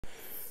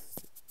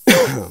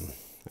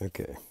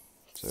Okay,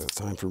 so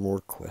time for more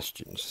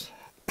questions.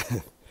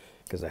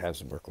 Because I have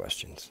some more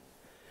questions.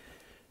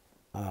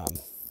 Um,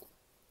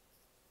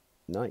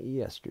 Not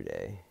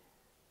yesterday,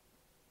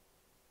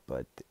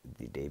 but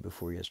the day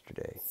before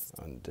yesterday,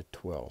 on the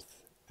 12th,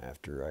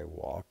 after I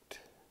walked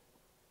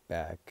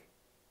back,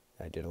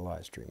 I did a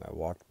live stream. I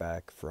walked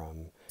back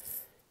from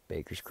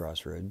Baker's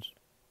Crossroads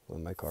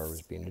when my car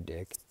was being a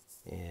dick,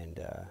 and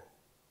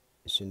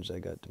as soon as I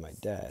got to my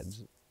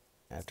dad's,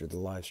 after the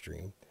live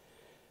stream,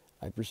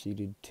 I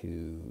proceeded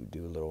to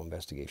do a little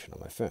investigation on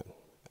my phone.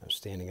 I was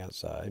standing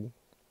outside,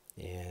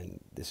 and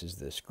this is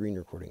the screen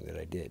recording that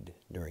I did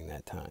during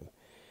that time.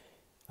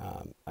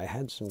 I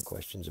had some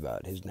questions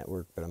about his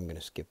network, but I'm going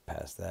to skip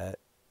past that.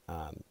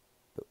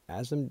 But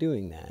as I'm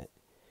doing that,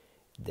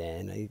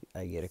 then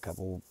I get a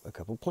couple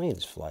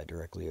planes fly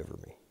directly over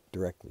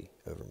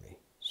me.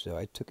 So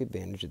I took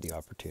advantage of the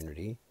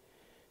opportunity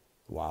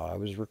while I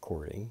was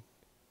recording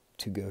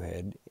to go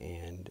ahead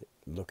and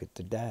look at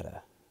the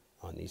data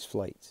on these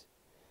flights.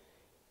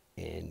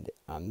 And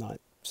I'm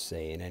not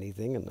saying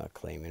anything, I'm not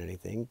claiming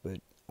anything,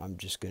 but I'm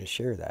just going to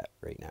share that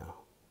right now,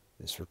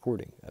 this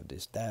recording of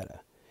this data.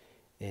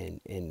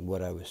 And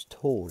what I was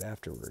told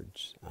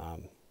afterwards.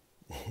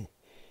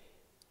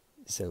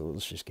 So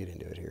let's just get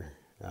into it here.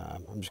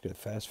 I'm just going to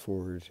fast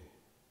forward.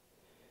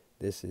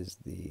 This is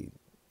the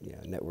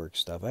network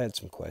stuff. I had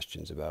some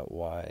questions about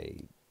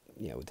why,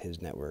 with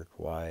his network,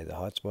 why the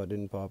hotspot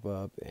didn't pop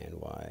up, and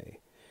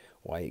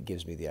why it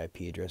gives me the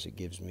IP address it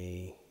gives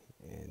me,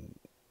 and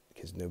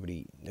because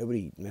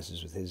nobody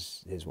messes with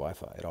his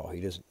Wi-Fi at all.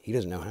 He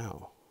doesn't know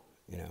how.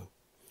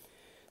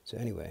 So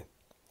anyway,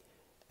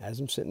 as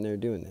I'm sitting there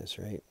doing this,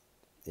 right,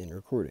 in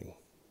recording,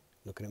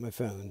 looking at my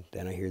phone,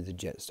 then I hear the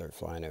jet start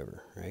flying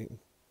over, right?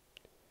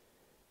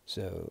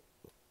 So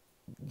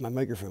my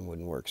microphone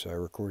wouldn't work, so I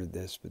recorded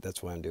this, but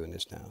that's why I'm doing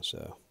this now.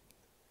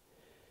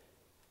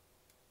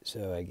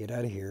 So I get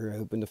out of here, I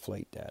open the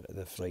flight data,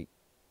 the flight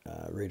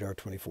radar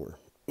 24.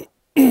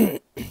 And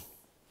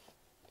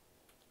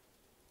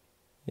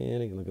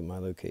I can look at my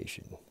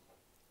location.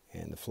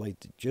 And the flight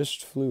that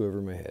just flew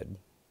over my head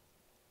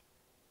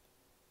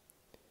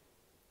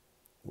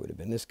would have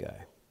been this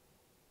guy.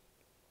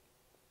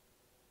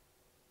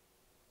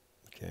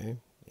 Okay,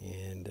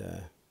 and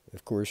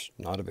of course,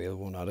 not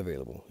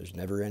available. There's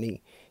never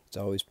any, it's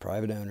always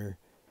private owner.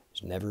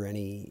 There's never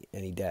any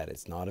data.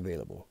 It's not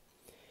available.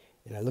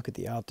 And I look at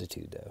the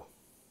altitude though,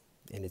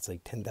 and it's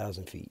like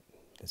 10,000 feet.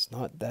 It's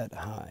not that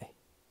high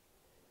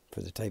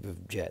for the type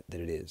of jet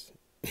that it is.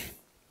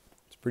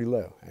 It's pretty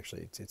low,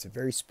 actually. It's a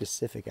very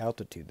specific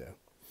altitude though.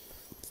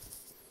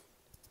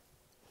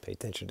 Pay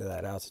attention to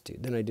that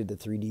altitude. Then I did the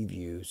 3D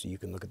view so you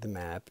can look at the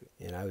map,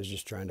 and I was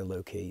just trying to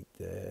locate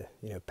the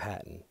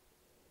pattern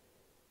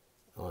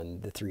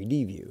on the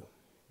 3D view,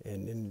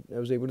 and I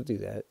was able to do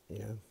that.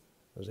 I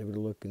was able to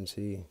look and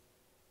see.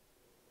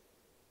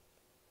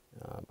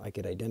 I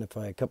could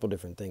identify a couple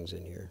different things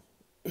in here,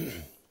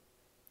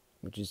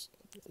 which is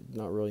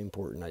not really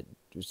important.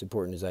 What's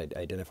important is I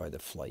identified the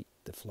flight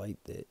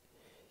that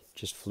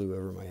just flew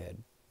over my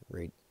head,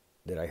 right?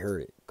 That I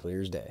heard it clear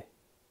as day.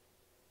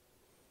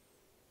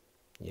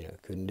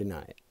 Couldn't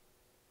deny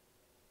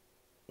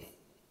it.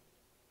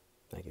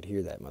 I could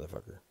hear that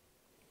motherfucker.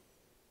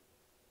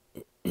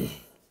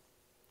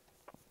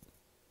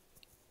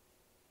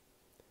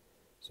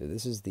 So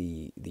this is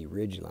the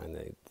ridge line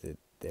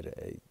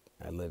that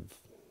I live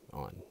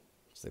on.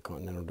 It's the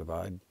Continental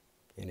Divide,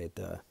 and it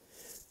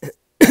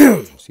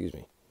excuse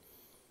me.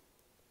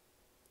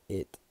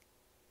 It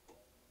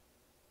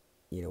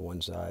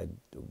one side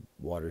the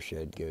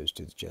watershed goes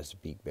to the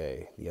Chesapeake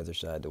Bay. The other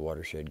side the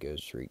watershed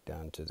goes straight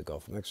down to the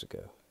Gulf of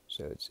Mexico.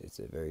 So it's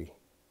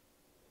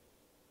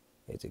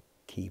a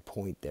key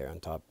point there on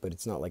top, but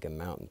it's not like a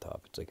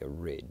mountaintop. It's like a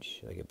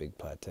ridge, like a big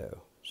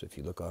plateau. So if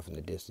you look off in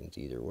the distance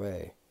either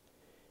way,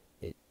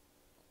 it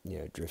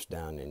drifts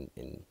down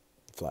and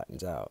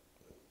flattens out.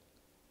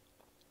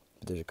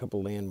 But there's a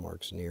couple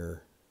landmarks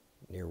near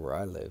where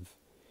I live,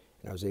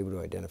 and I was able to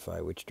identify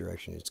which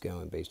direction it's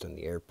going based on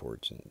the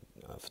airports, and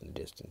off in the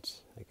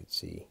distance I could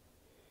see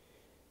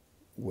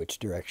which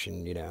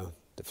direction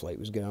the flight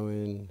was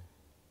going,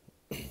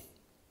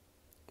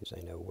 because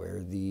I know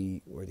where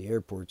the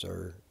airports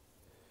are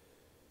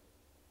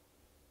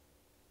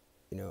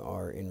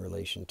are in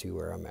relation to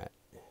where I'm at.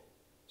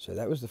 So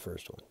that was the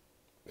first one.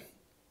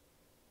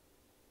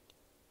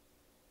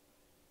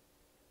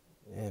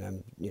 And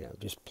I'm,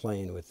 just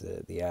playing with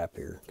the app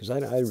here, because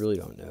I really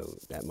don't know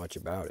that much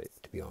about it,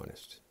 to be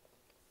honest.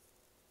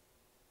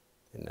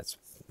 And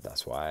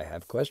that's why I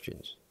have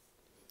questions.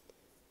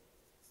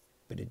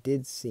 But it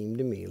did seem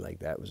to me like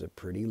that was a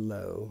pretty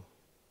low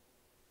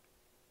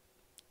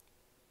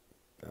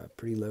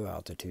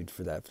altitude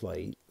for that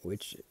flight,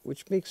 which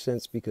makes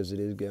sense because it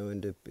was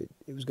going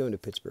to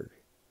Pittsburgh,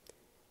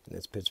 and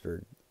that's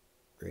Pittsburgh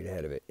right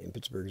ahead of it. And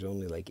Pittsburgh's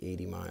only like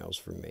 80 miles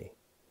from me.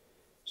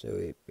 So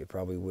it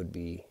probably would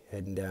be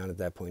heading down at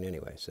that point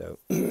anyway. So,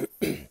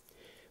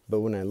 but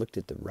when I looked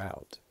at the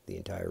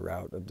entire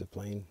route of the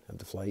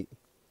flight,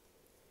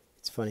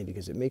 it's funny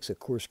because it makes a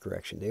course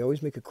correction. They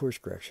always make a course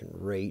correction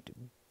right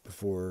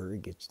before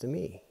it gets to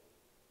me.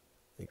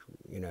 Like,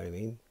 you know what I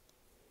mean?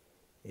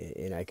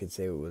 And I could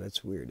say, well,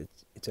 that's weird.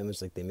 It's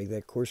almost like they make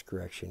that course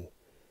correction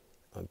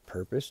on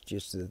purpose,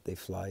 just so that they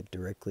fly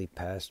directly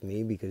past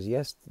me. Because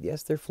yes,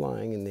 they're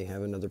flying and they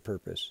have another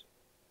purpose,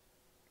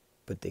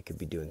 but they could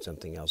be doing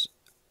something else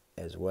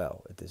as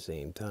well at the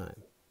same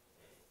time.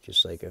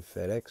 Just like a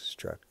FedEx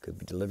truck could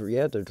be delivering.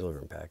 Yeah, they're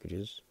delivering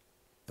packages,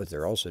 but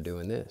they're also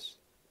doing this.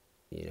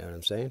 You know what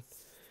I'm saying?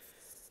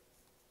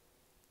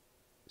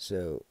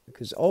 So,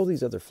 because all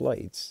these other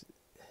flights,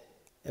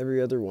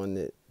 every other one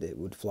that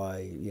would fly,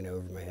 you know,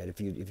 over my head, if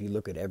you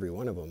look at every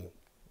one of them,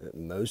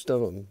 most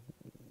of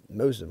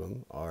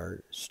them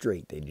are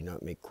straight. They do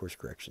not make course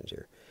corrections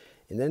here.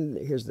 And then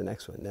here's the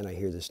next one. Then I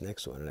hear this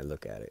next one and I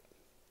look at it,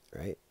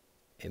 right?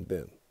 And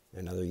boom,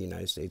 another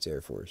United States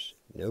Air Force,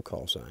 no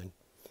call sign,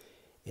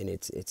 and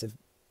it's a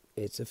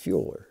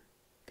fueler,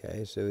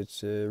 okay? So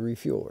it's a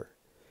refueler,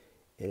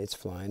 and it's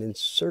flying in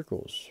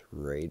circles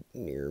right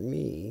near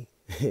me,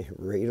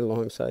 right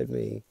alongside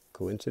me.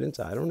 Coincidence?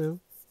 I don't know.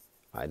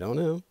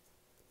 I'm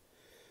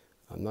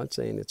not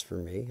saying it's for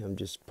me. I'm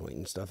just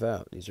pointing stuff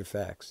out. These are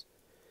facts.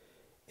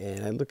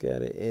 And I look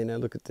at it, and I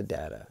look at the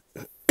data.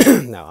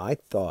 Now, I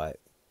thought,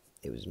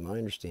 it was my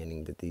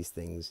understanding that these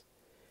things,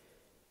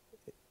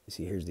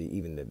 see, here's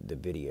even the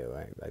video.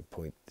 I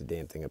point the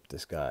damn thing up to the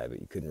sky, but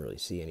you couldn't really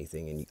see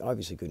anything, and you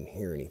obviously couldn't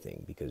hear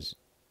anything, because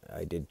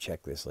I did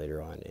check this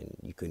later on, and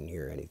you couldn't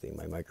hear anything.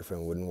 My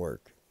microphone wouldn't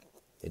work.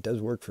 It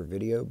does work for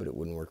video, but it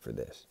wouldn't work for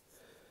this.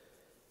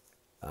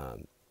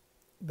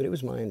 But it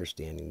was my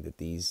understanding that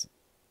these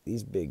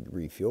big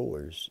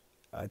refuelers,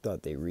 I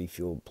thought they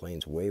refueled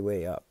planes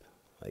way up,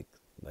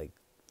 like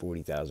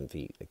 40,000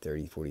 feet, like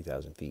 30,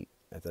 40,000 feet.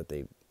 I thought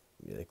they,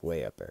 like,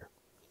 way up there.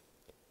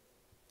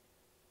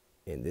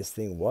 And this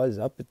thing was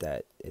up at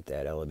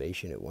that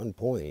elevation at one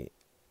point,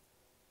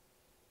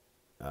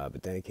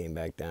 but then it came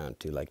back down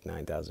to like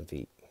 9,000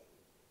 feet.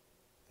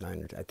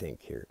 900, I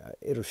think, here.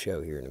 It'll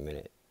show here in a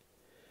minute.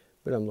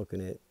 But I'm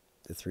looking at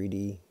the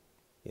 3D,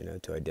 you know,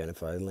 to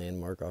identify a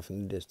landmark off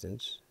in the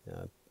distance.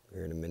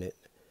 Here in a minute,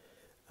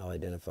 I'll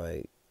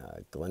identify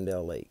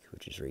Glendale Lake,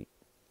 which is right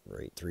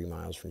 3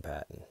 miles from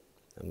Patton.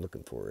 I'm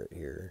looking for it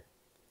here.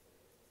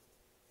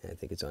 And I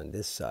think it's on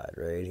this side,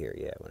 right here.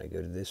 Yeah, when I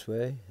go to this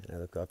way, and I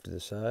look off to the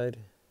side,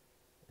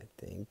 I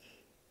think,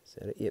 is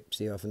that it? Yep,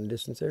 see off in the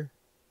distance there?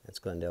 That's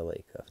Glendale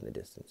Lake off in the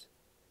distance.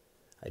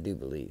 I do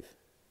believe.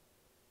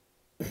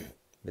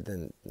 But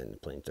then the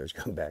plane starts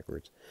going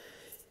backwards.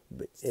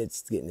 But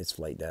it's getting its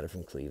flight data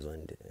from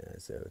Cleveland,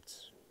 so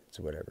it's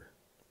whatever.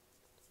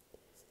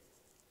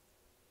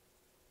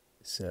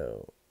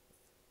 So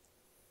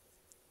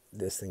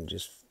this thing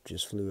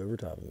just flew over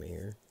top of me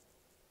here.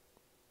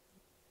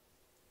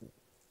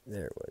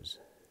 There it was.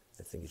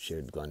 I think it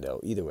showed Glendale.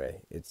 Either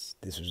way, this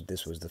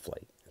was the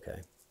flight.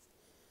 Okay.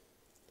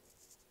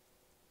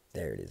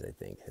 There it is. I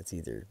think that's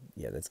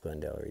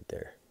Glendale right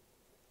there.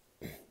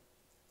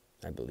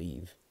 I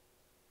believe.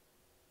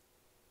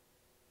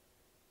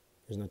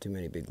 There's not too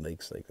many big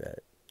lakes like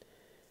that.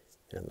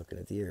 And I'm looking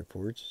at the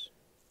airports.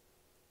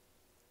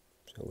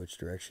 So which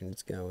direction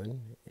it's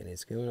going, and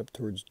it's going up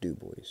towards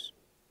DuBois.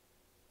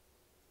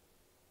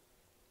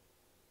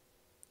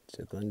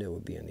 So Glendale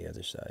would be on the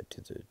other side,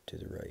 to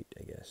the right,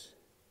 I guess.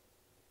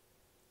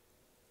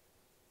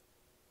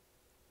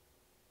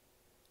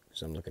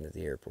 So I'm looking at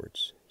the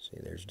airports. See,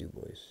 there's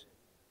DuBois.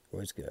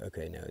 Or it's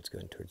okay, now it's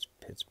going towards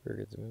Pittsburgh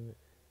at the moment.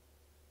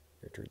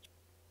 Or towards.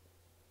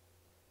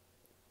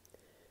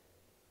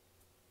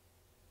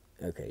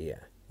 Okay,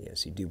 yeah.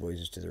 See, DuBois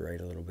is to the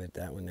right a little bit.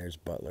 That one there's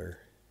Butler.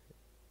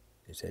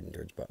 It's heading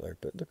towards Butler,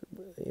 but look,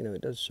 you know,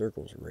 it does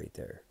circles right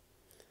there.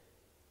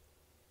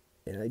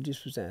 And I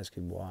just was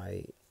asking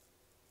why.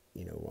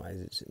 You know, why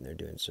is it sitting there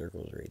doing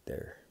circles right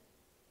there?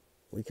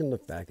 We can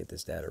look back at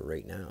this data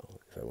right now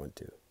if I want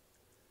to.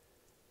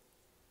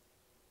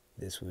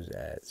 This was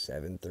at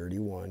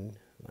 7:31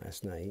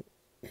 last night.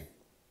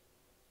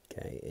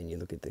 Okay, and you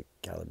look at the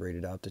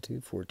calibrated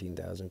altitude,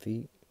 14,000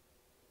 feet.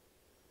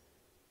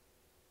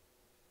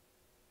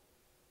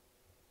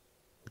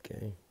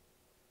 Okay,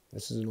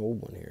 this is an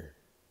old one here.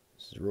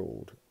 This is real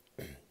old.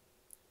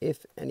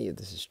 If any of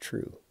this is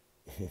true,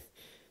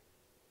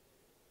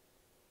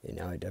 and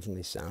now I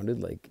definitely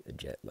sounded like a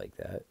jet like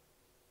that.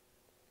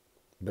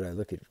 But I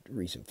look at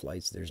recent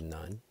flights, there's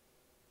none.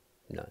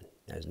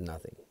 There's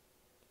nothing.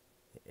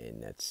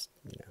 And that's,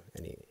 you know,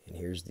 and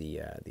here's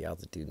the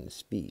altitude and the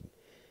speed.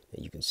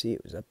 And you can see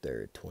it was up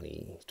there at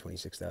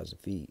 26,000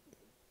 feet.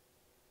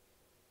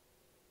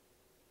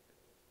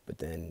 But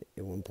then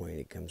at one point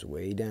it comes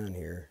way down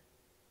here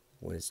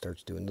when it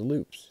starts doing the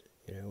loops.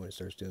 You know, when it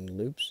starts doing the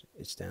loops,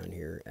 it's down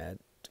here at,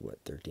 what,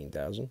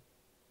 13,000,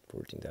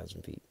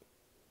 14,000 feet,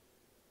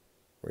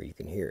 where you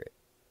can hear it.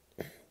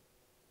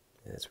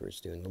 And that's where it's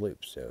doing the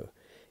loops. So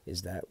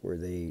is that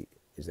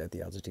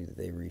the altitude that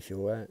they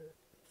refuel at?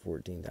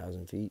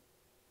 14,000 feet?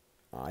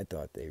 I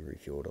thought they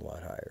refueled a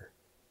lot higher,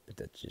 but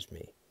that's just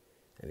me.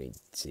 I mean,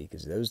 see,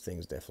 because those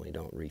things definitely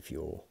don't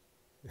refuel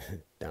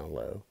down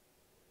low.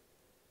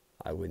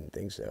 I wouldn't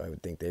think so. I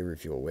would think they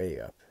refuel way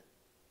up.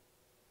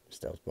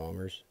 Stealth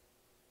bombers.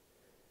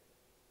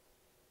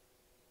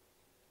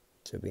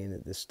 So being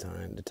at this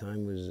time, the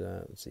time was,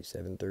 let's see,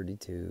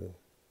 7:32.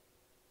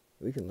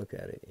 We can look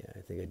at it. Yeah,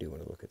 I think I do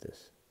want to look at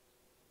this.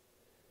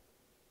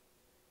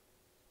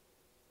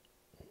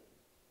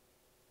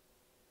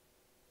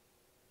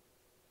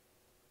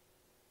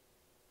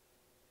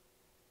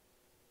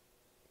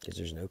 Because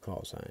there's no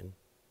call sign.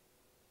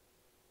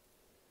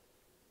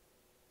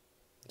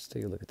 Let's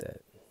take a look at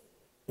that.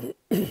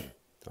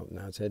 Oh,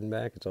 now it's heading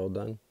back. It's all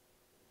done.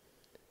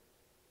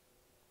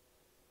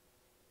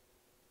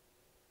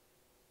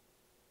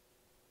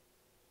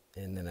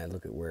 And then I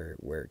look at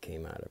where it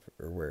came out of,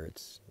 or where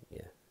it's,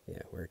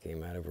 where it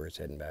came out of, where it's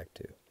heading back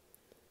to.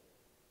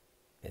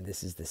 And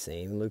this is the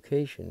same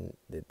location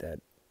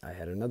that I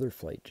had another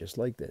flight just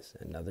like this,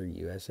 another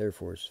U.S. Air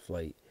Force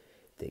flight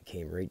that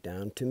came right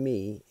down to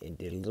me and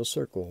did a little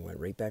circle and went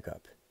right back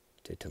up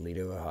to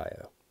Toledo,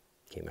 Ohio.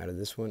 Came out of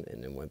this one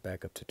and then went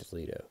back up to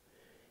Toledo.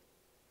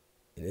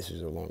 And this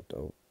was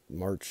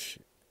March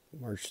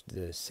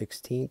the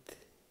 16th.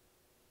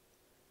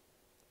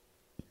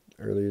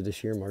 Earlier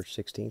this year, March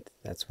 16th,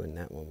 that's when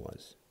that one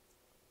was.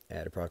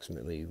 At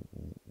approximately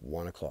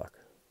 1 o'clock,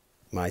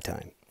 my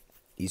time,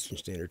 Eastern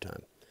Standard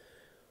Time.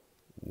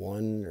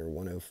 1 or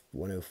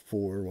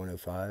 104,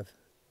 105.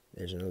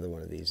 There's another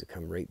one of these that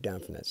come right down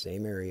from that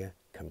same area,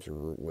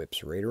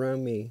 whips right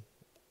around me,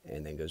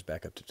 and then goes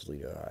back up to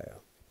Toledo,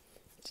 Ohio.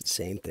 It's the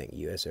same thing,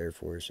 U.S. Air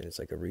Force, and it's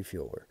like a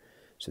refueler.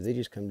 So they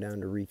just come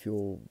down to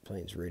refuel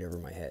planes right over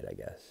my head, I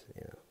guess.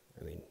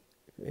 I mean,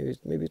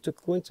 maybe it's a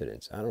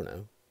coincidence. I don't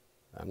know.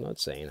 I'm not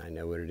saying I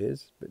know what it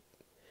is, but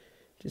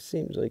it just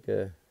seems like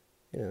it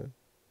would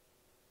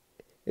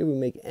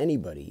make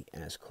anybody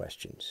ask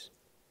questions.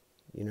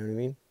 You know what I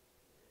mean?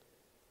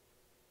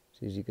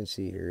 So as you can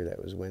see here,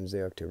 that was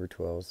Wednesday, October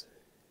 12th,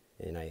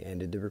 and I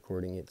ended the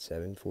recording at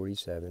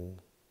 7:47.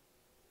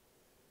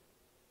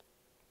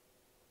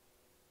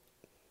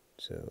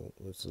 So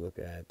let's look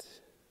at,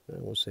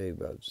 we'll say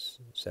about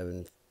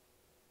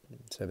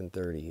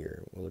 7:30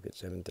 here. We'll look at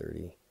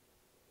 7:30.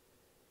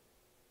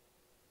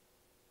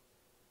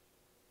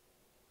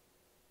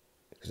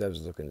 Because I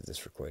was looking at this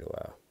for quite a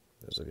while.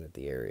 I was looking at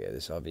the area.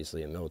 This is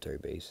obviously a military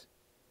base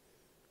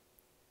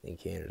in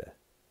Canada.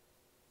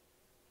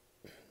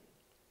 I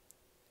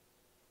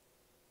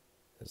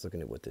was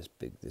looking at what this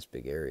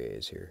big area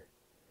is here.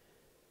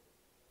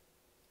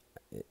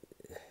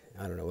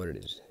 I don't know what it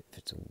is. If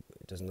it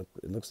doesn't look.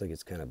 It looks like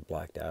it's kind of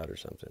blacked out or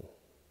something.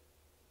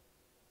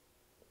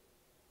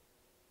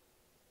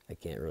 I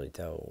can't really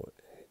tell.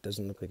 It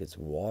doesn't look like it's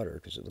water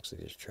because it looks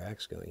like there's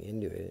tracks going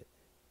into it.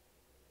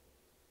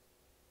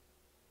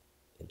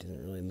 It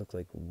doesn't really look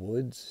like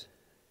woods.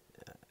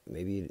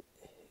 Maybe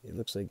it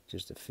looks like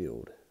just a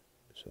field,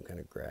 some kind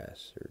of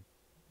grass or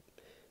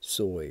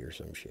soy or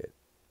some shit.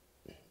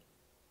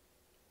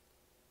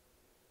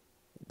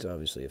 It's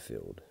obviously a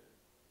field.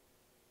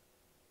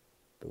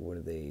 But what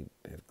do they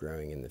have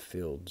growing in the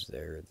fields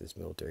there at this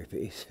military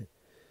base?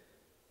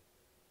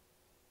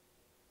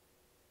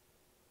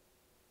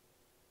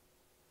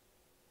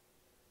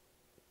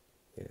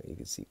 You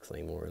can see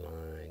Claymore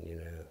Line,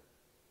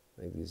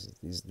 Like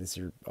these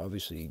are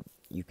obviously,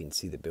 you can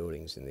see the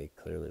buildings and they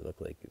clearly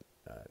look like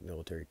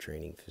military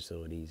training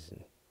facilities.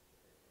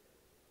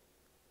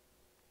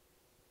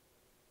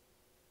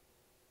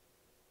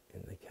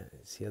 And they kind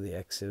of, see how the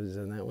X is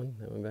on that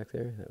one back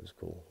there? That was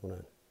cool. Hold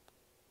on.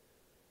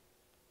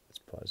 Let's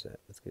pause that.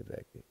 Let's get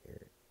back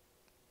here.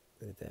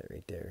 Look at that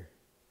right there,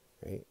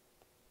 right?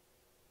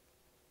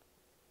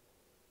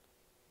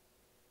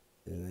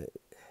 And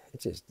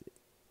it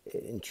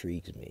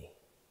intrigues me,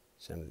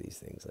 some of these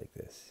things like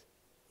this,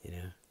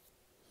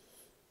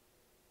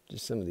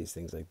 Just some of these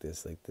things like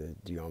this, like the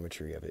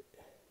geometry of it,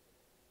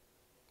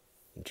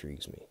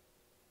 intrigues me.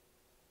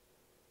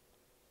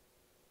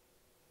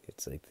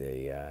 It's like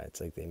they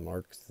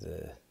marked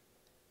the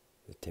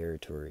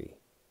territory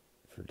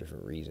for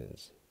different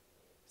reasons.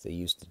 They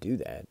used to do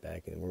that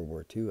back in World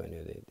War II. I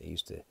know they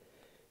used to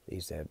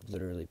have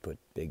literally put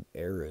big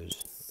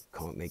arrows,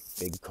 make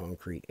big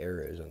concrete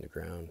arrows on the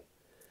ground,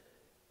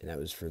 and that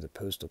was for the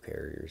postal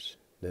carriers,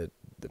 the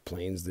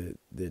planes that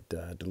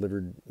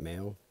delivered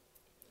mail,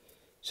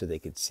 so they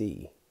could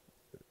see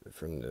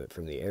from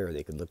the arrow.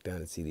 They could look down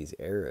and see these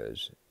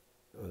arrows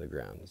on the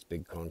ground, these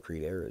big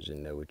concrete arrows,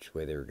 and know which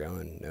way they were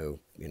going. So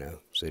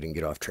they didn't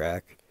get off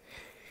track.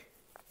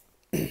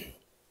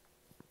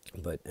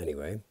 But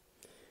anyway.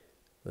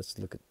 Let's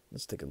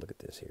take a look at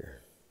this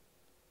here.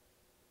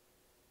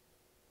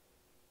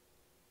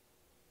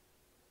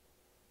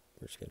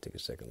 We're just going to take a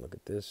second look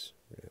at this.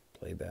 We're going to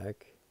play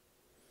back.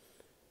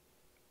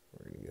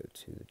 We're going to go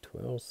to the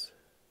 12th.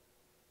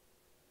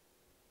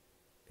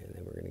 And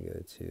then we're going to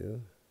go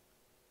to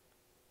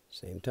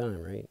same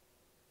time, right?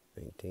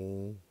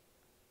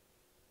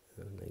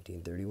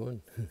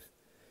 1931.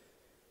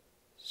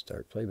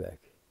 Start playback.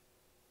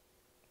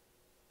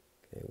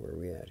 Okay, where are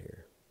we at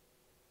here?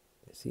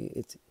 See,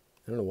 I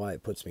don't know why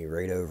it puts me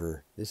right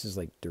over. This is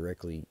like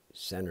directly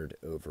centered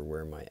over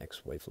where my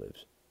ex-wife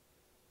lives.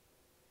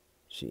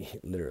 She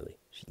literally,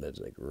 she lives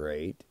like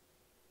right.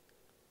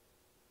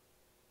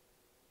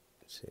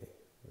 Let's see,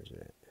 where's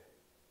it at?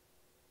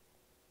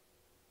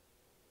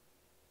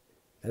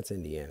 That's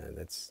Indiana.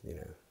 That's, you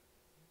know,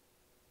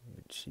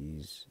 but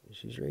she's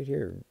right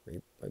here,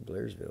 right by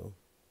Blairsville.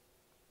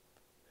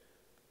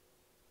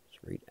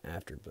 It's right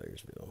after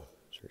Blairsville.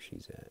 That's where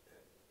she's at.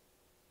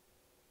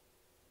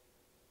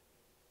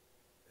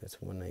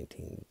 That's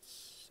 119.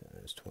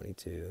 That's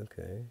 22.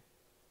 Okay.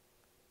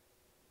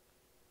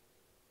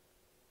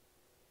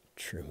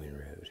 Truman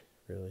Road.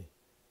 Really?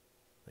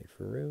 Like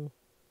for real?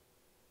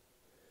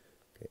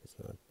 Okay, it's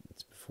not.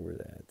 It's before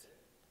that.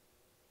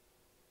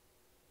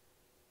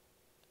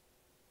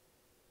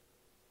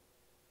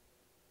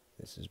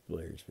 This is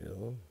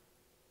Blairsville.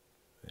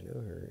 I know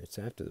her. It's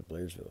after the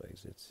Blairsville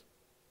exits.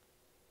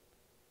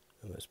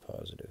 I'm almost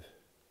positive.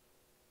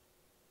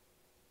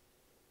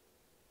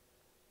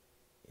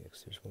 Yeah,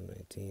 'cause there's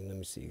 119. Let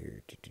me see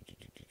here.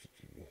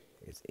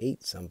 It's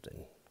 8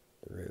 something,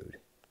 the road.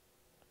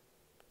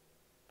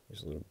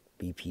 There's a little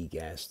BP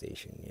gas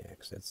station, yeah,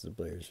 because that's the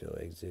Blairsville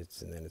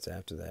exits, and then it's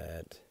after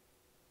that.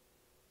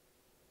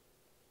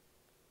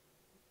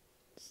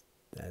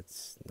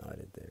 That's not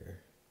it there.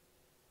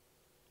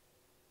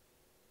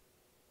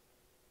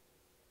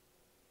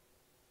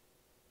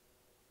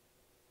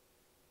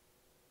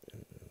 I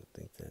don't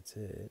think that's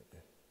it.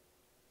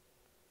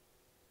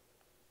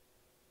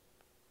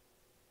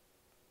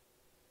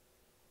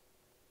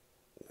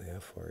 How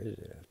far is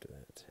it after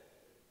that?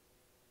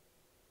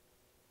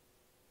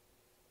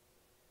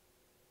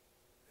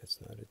 That's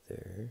not it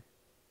there.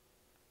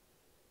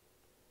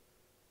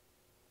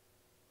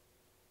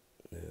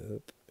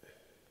 Nope.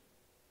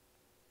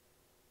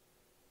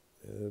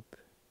 Nope.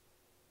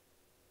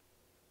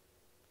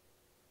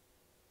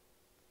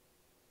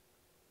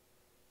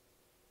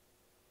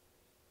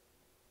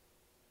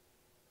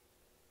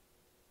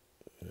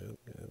 Nope,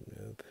 nope,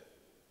 nope.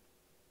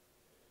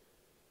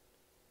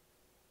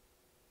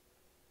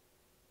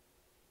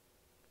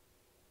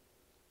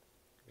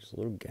 There's a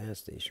little gas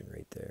station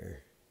right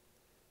there.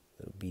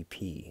 Little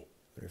BP.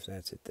 Wonder if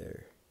that's it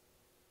there.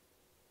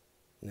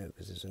 No,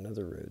 because there's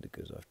another road that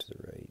goes off to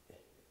the right.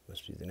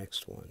 Must be the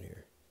next one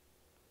here.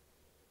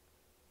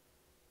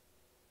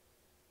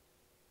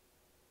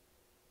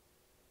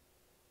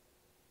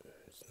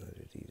 It's not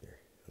it either.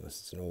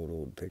 Unless it's an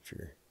old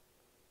picture.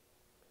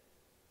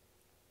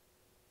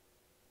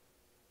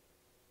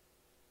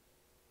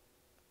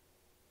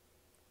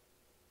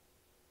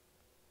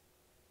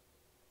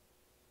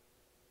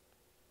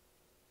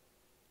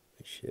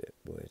 Shit,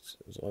 boy, it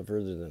was a lot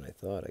further than I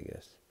thought, I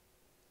guess.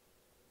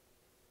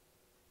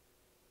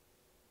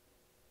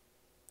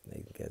 I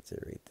think that's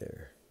it right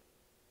there.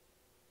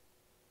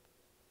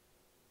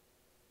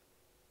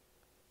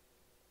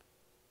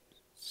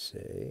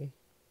 Say.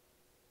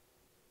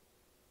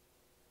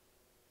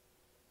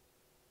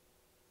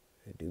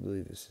 I do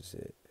believe this is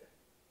it.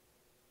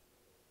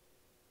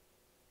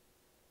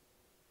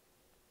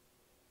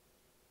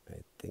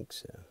 I think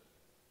so.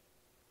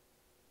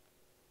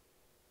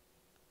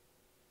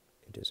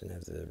 It doesn't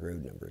have the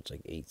road number. It's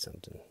like 8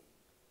 something.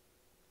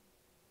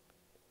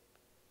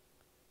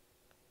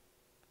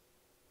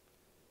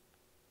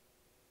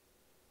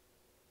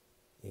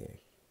 Yeah.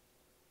 It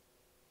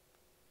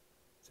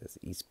says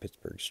East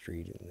Pittsburgh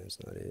Street, and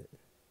that's not it.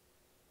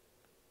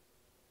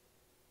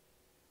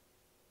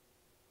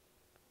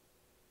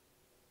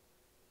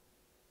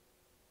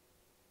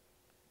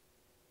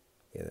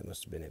 Yeah, that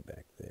must have been it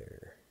back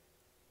there.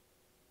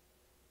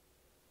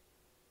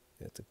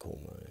 That's a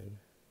coal mine.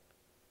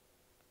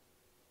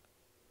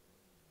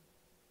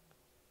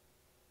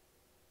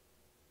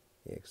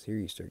 Yeah, because here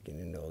you start getting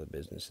into all the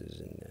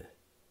businesses in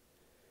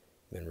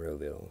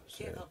Monroeville.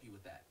 So. Can't help you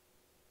with that.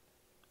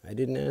 I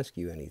didn't ask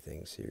you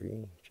anything,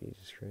 Siri.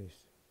 Jesus Christ.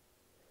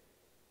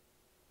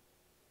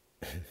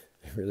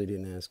 I really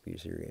didn't ask you,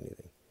 Siri,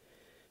 anything.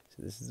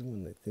 So this is the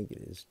one I think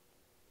it is.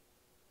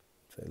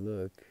 If I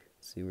look,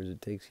 see where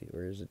it takes you.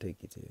 Where does it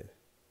take you to?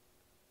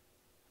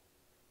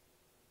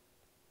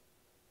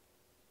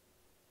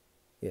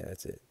 Yeah,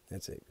 that's it.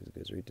 That's it. Because it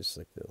goes right to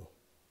Slickville.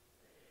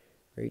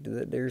 Right to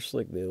that there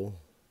Slickville.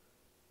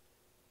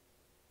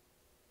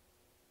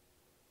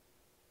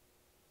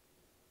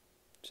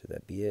 So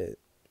that'd be it.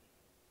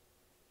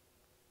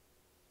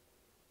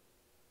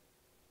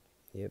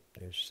 Yep,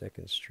 there's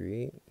 2nd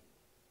Street.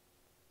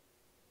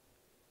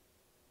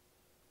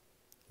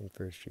 And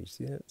 1st Street.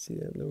 See that? See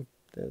that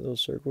little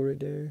circle right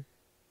there?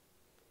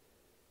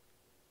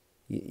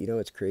 You know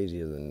what's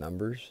crazy are the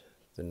numbers?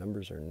 The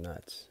numbers are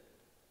nuts.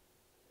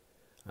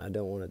 I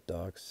don't want to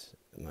dox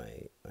my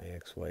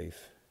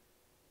ex-wife.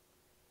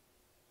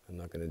 I'm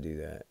not going to do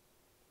that.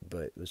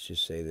 But let's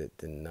just say that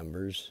the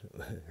numbers,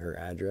 her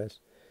address,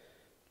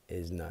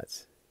 is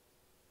nuts.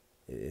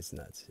 It's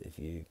nuts. If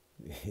you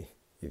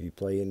if you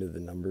play into the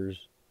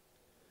numbers.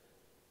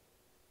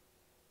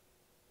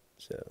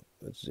 So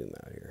let's zoom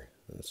out here.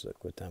 Let's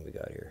look what time we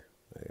got here.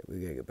 Right,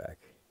 we gotta get back.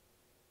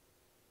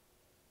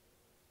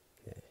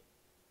 Okay.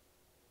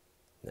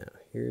 Now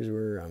here's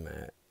where I'm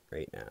at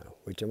right now,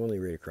 which I'm only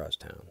right across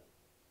town.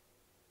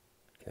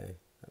 Okay.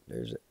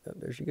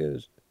 There she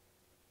goes.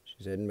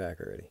 She's heading back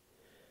already.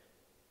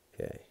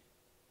 Okay.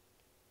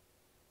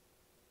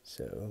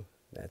 So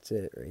that's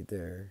it right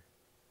there.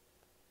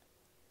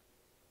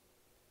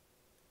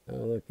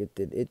 Oh look,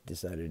 it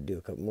decided to do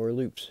a couple more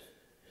loops.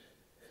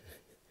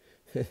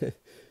 It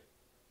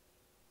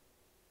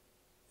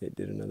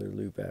did another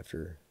loop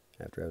after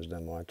I was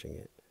done watching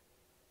it.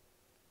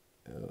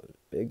 Oh,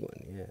 big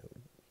one, yeah.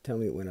 Tell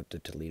me it went up to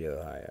Toledo,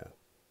 Ohio.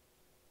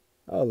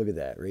 Oh, look at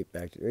that,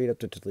 right up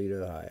to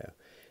Toledo, Ohio.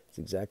 It's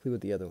exactly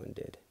what the other one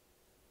did.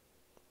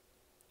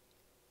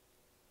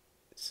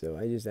 So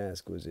I just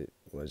asked, was it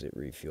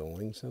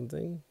refueling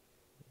something?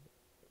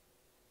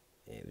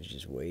 It was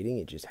just waiting.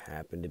 It just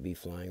happened to be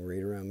flying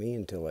right around me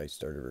until I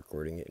started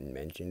recording it and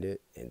mentioned it.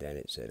 And then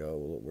it said, oh,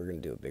 well, we're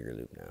going to do a bigger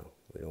loop now.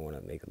 We don't want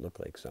to make it look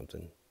like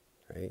something,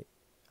 right?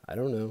 I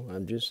don't know.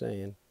 I'm just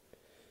saying.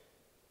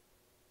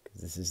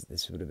 Because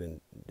this would have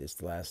been,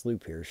 this last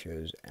loop here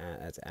shows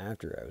that's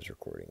after I was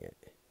recording it.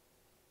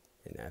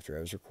 And after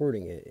I was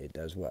recording it, it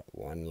does what?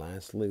 One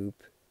last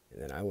loop.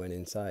 And then I went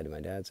inside to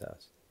my dad's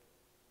house.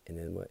 And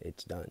then what?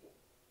 It's done.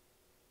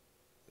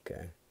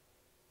 Okay.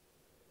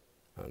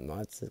 I'm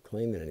not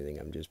claiming anything,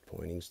 I'm just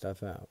pointing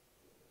stuff out,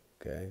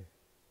 okay?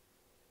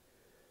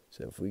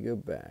 So if we go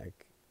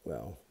back,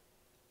 well,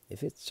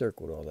 if it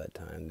circled all that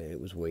time, then it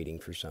was waiting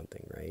for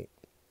something, right?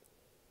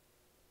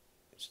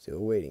 It's still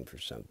waiting for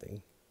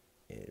something,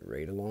 and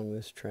right along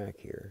this track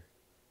here.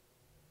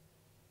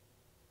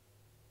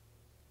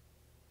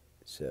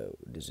 So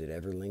does it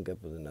ever link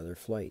up with another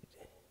flight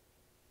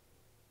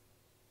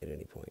at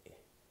any point?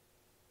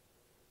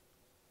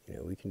 You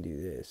know, we can do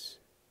this.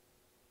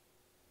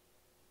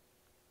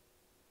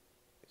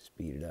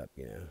 Speed it up,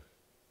 you know.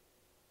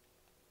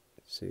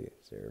 Let's see,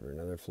 is there ever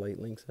another flight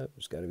links up?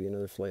 There's got to be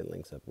another flight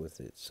links up with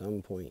it at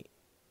some point.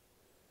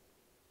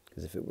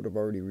 Because if it would have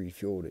already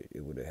refueled it,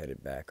 it would have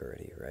headed back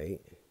already, right?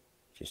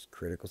 Just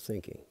critical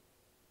thinking.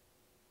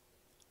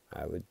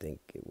 I would think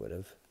it would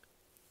have.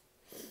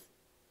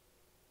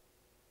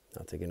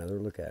 I'll take another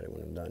look at it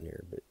when I'm done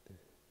here, but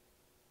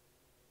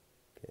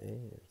okay,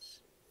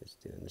 it's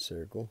doing the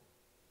circle.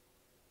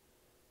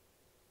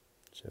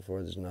 So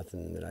far, there's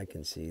nothing that I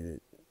can see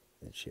that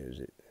shows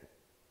it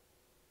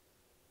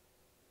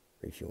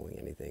refueling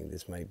anything.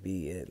 This might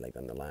be it, like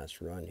on the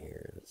last run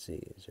here. Let's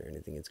see, is there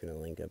anything it's going to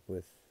link up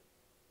with?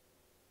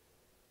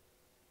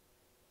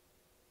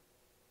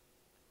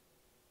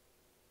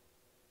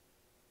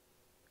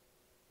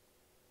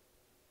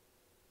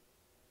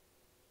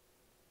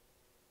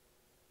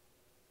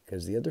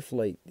 Because the other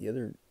flight, the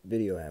other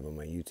video I have on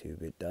my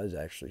YouTube, it does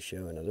actually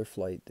show another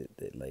flight that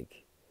they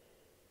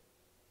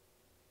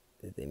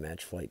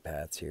match flight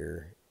paths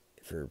here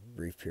for a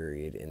brief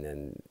period, and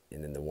then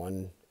the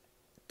one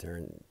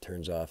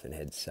turns off and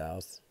heads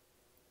south,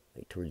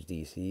 like towards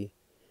DC,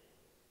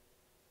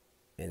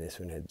 and this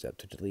one heads up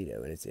to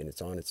Toledo, and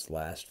it's on its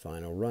last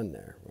final run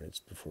there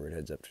before it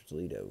heads up to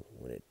Toledo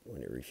when it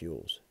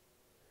refuels.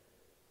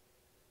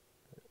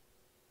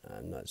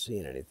 I'm not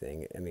seeing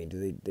anything. I mean,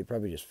 they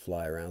probably just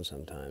fly around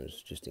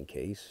sometimes just in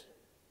case.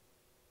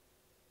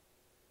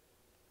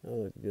 Oh,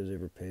 look, it goes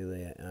over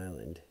Pele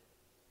Island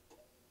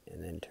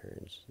and then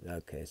turns.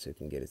 Okay, so it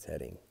can get its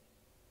heading.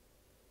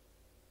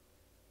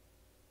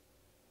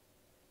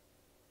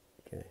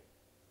 Okay,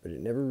 but it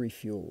never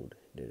refueled,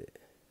 did it?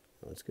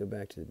 Well, let's go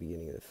back to the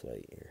beginning of the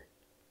flight here.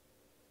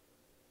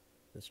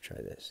 Let's try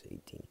this,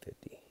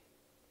 1850.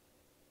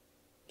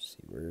 Let's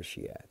see, where is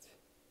she at?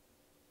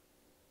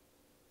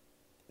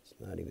 It's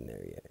not even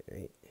there yet,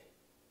 right?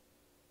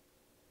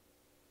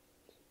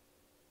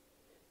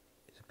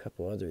 There's a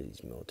couple other of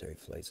these military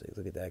flights. Like,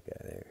 look at that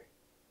guy there.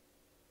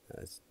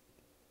 That's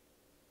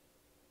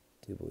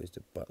DuBois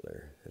to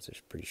Butler. That's a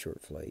pretty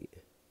short flight.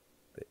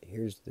 But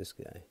here's this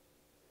guy.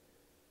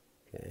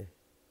 Okay.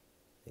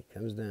 He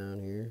comes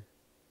down here.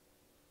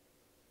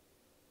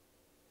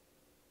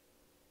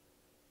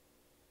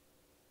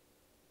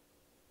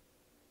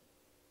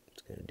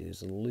 It's going to do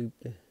his little loop.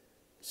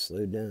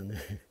 Slowed down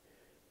there.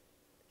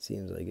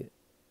 Seems like it.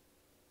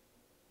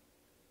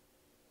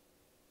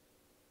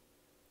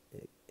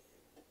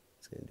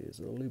 It's going to do his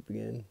little loop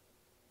again.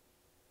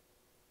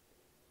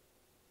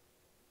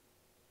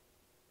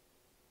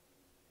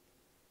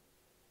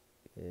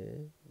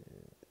 Okay.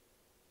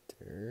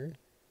 Turn.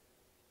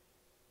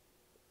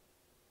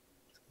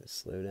 It's going to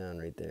slow down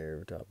right there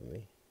over top of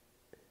me.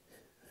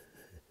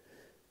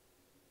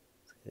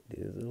 It's going to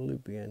do his little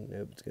loop again.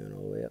 Nope, it's going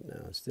all the way up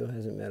now. It still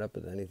hasn't met up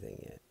with anything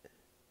yet.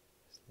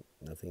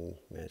 Nothing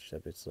matched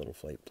up its little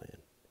flight plan.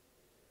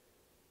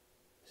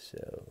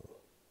 So,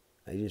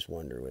 I just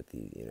wonder what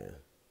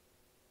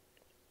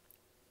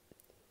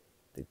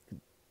the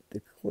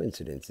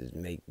coincidences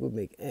would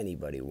make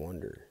anybody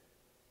wonder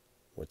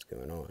what's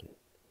going on.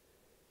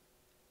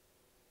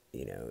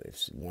 You know,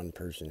 if one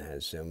person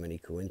has so many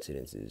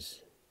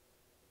coincidences,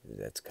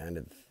 it's going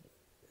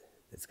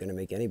to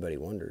make anybody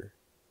wonder.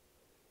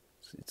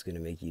 It's going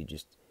to make you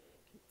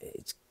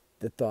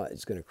the thought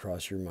is going to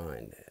cross your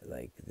mind,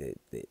 like that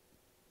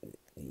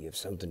you have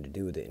something to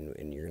do with it,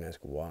 and you're going to ask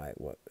why.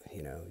 What,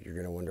 you're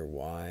going to wonder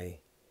why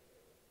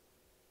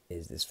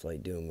is this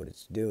flight doing what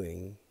it's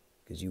doing,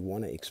 because you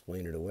want to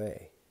explain it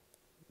away.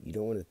 You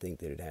don't want to think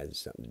that it has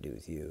something to do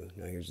with you.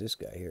 Now here's this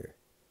guy here.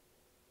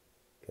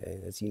 Okay,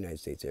 that's the United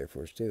States Air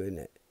Force too, isn't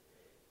it?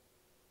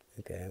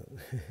 Okay,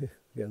 we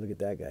gotta look at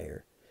that guy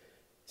here.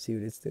 See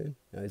what it's doing?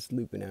 Now it's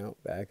looping out,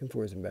 back and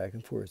forth and back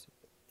and forth.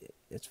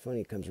 It's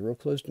funny, it comes real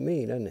close to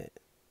me, doesn't it?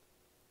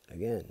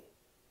 Again.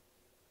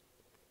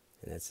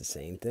 And that's the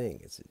same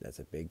thing. That's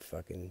a big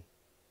fucking...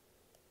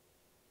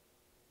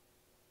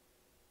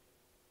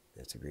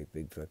 That's a great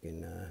big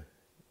fucking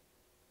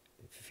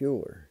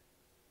fueler.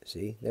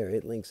 See? There,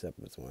 it links up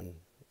with one.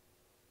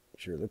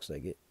 Sure looks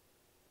like it.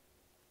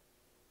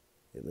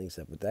 It links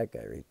up with that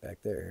guy right back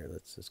there. Here,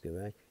 let's go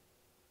back.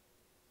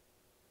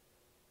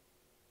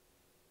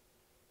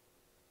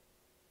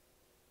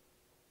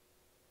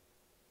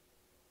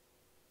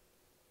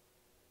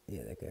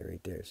 Yeah, that guy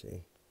right there,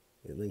 see?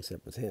 It links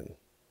up with him.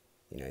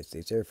 United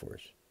States Air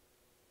Force.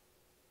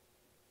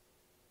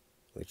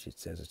 Which it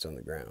says it's on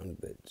the ground,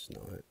 but it's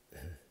not.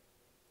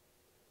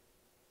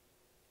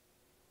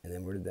 And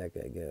then where did that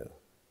guy go?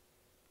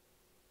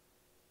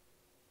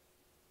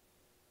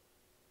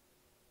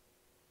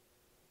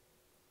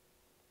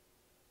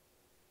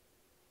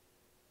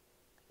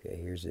 Okay,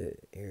 here's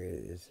it. Here it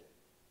is.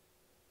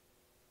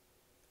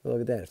 Oh,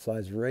 look at that. It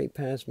flies right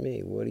past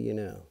me. What do you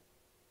know?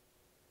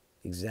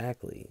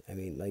 Exactly. I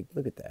mean, like,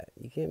 look at that.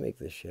 You can't make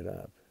this shit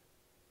up.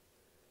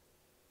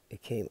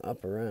 It came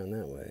up around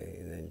that way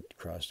and then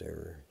crossed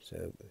over.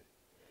 So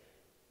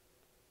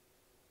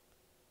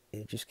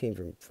it just came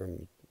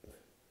from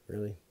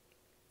really?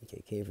 Okay,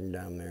 it came from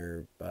down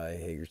there by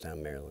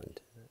Hagerstown, Maryland.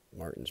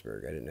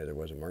 Martinsburg. I didn't know there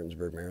was a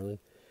Martinsburg, Maryland.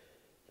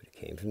 But it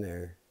came from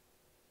there,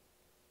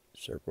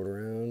 circled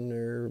around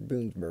near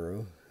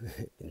Boonesboro,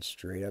 and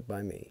straight up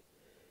by me.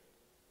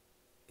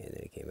 And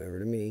then it came over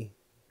to me,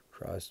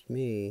 crossed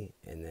me,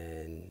 and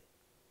then,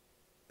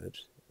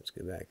 oops, let's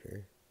go back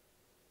here.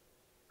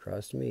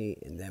 Crossed me,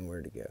 and then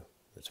where'd it go?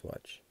 Let's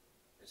watch.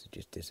 Because it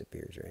just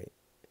disappears, right?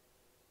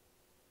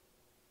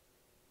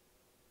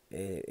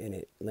 And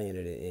it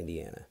landed in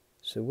Indiana.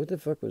 So what the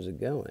fuck was it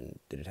going?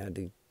 Did it had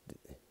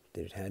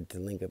to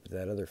link up with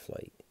that other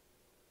flight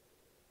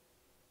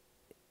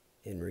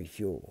and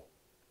refuel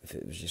if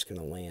it was just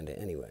going to land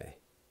anyway?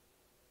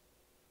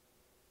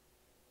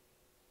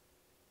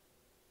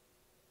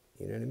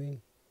 You know what I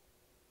mean?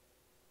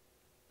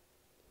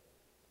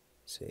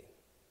 Let's see,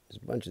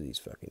 there's a bunch of these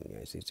fucking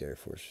United States Air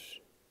Force.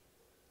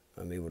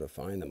 I'm able to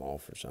find them all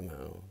for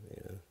somehow,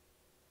 And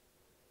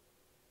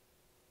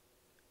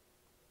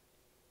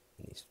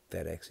these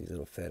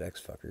little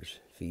FedEx fuckers,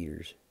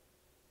 feeders.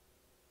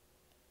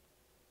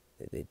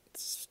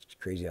 It's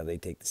crazy how they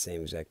take the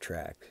same exact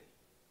tracks.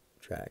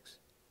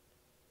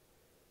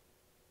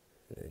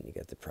 And then you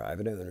got the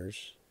private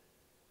owners.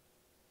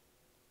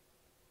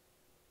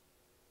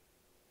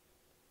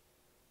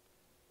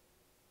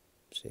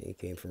 See, he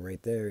came from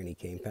right there, and he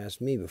came past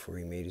me before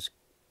he made his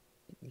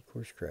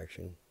course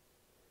correction.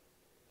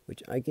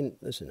 Which I can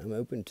listen. I'm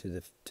open to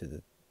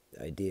the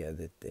idea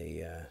that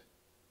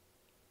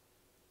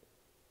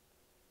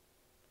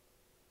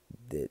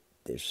that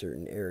there's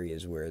certain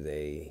areas where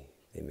they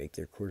make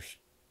their course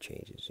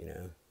changes,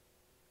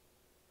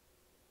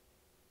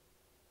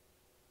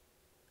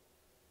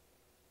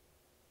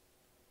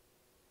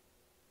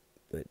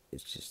 But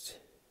it's just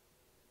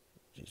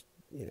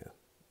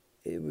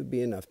it would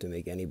be enough to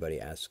make anybody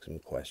ask some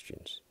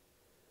questions.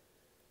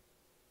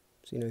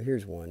 So,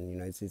 here's one,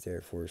 United States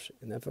Air Force,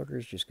 and that fucker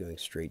is just going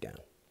straight down.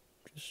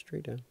 Just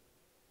straight down.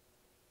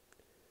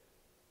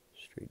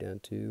 Straight down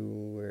to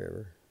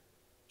wherever.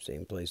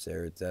 Same place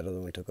there that other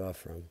one took off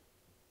from.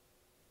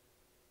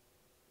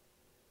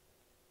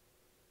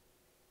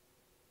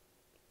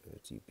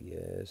 It's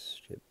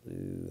UPS,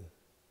 JetBlue.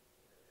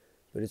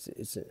 But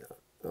it's an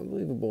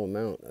unbelievable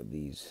amount of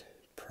these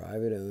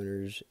private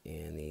owners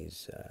and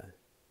these...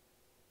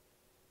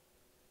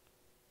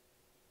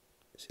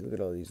 see, look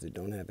at all these that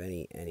don't have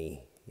any,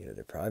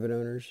 they're private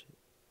owners,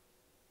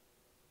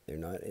 they're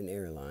not an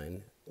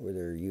airline, or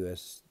they're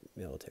U.S.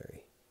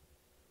 military.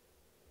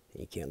 And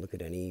you can't look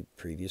at any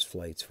previous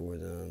flights for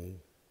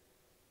them.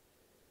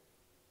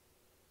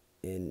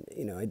 And,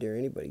 I dare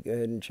anybody, go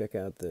ahead and check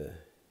out the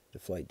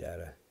flight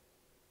data.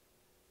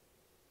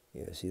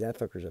 See, that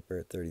fucker's up there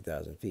at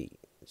 30,000 feet.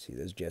 See,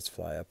 those jets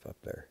fly up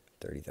there,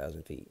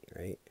 30,000 feet,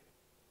 right?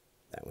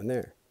 That one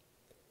there,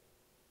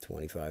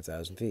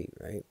 25,000 feet,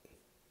 right?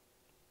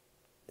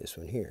 This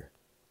one here,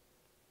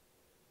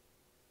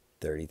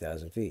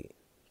 30,000 feet,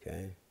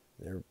 okay?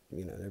 They're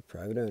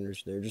private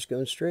owners. They're just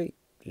going straight,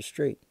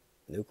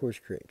 No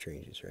course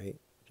changes, right?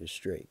 Just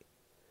straight.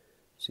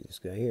 See this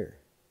guy here.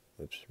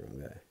 Whoops, wrong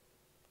guy.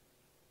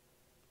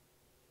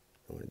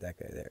 I wanted that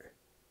guy there.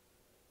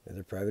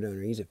 Another private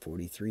owner, he's at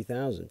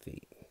 43,000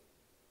 feet,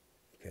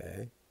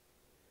 okay?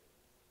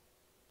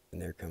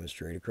 And they're coming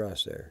straight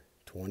across there,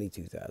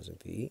 22,000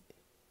 feet.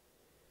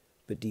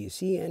 But do you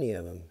see any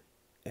of them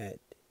at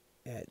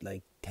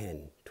like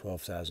 10,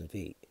 12,000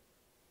 feet?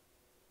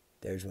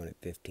 There's one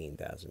at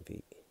 15,000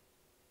 feet.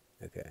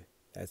 Okay,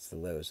 that's the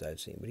lowest I've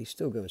seen. But he's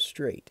still going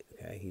straight,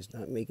 okay? He's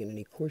not making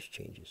any course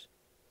changes.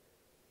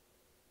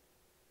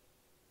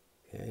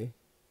 Okay?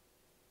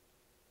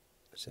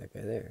 What's that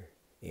guy there?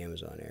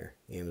 Amazon Air.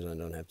 Amazon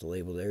don't have to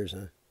label theirs,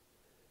 huh?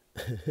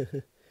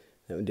 That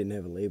one didn't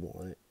have a label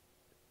on it.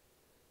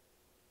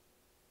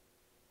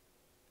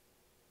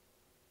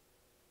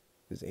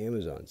 Because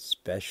Amazon's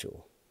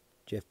special.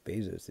 Jeff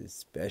Bezos is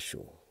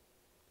special.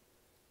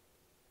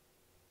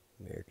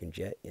 American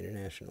Jet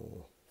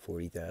International,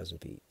 40,000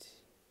 feet.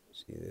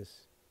 See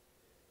this?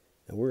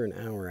 Now we're an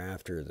hour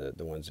after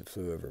the ones that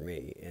flew over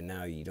me, and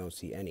now you don't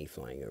see any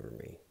flying over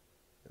me,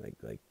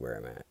 like where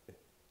I'm at.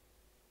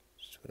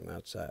 Just when I'm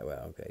outside,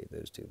 well, okay,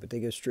 those two. But they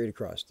go straight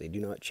across. They do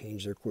not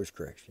change their course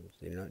corrections.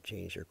 They do not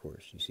change their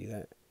course. You see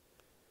that?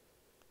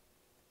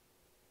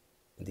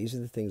 And these are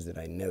the things that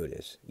I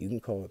notice. You can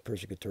call it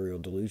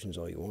persecutorial delusions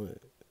all you want.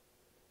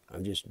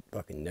 I'm just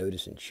fucking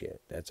noticing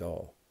shit. That's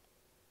all.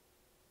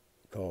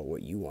 Call it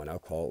what you want. I'll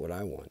call it what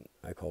I want.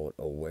 I call it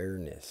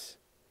awareness.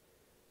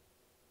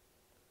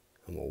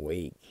 I'm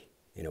awake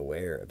and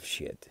aware of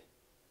shit.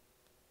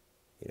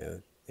 You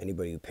know,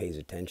 anybody who pays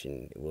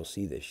attention will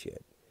see this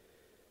shit.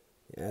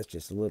 And that's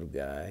just a little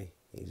guy.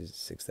 He's at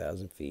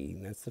 6,000 feet,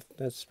 and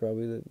that's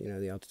probably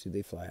the altitude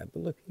they fly at.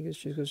 But look, he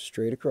just goes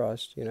straight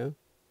across. You know,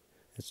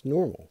 that's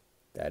normal.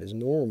 That is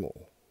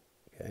normal.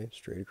 Okay,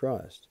 straight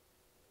across.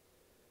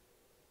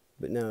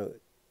 But now,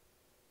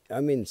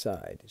 I'm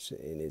inside,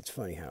 and it's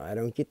funny how I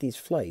don't get these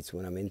flights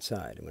when I'm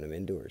inside and when I'm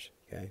indoors.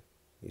 Okay,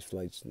 these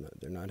flights,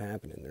 they're not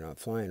happening. They're not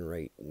flying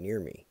right near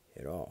me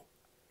at all.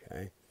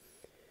 Okay,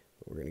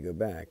 but we're gonna go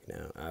back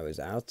now. I was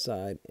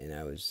outside and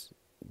I was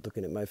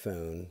looking at my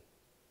phone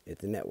at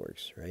the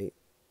networks, right?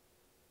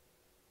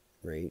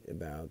 Right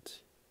about,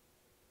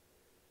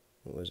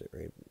 what was it?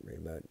 Right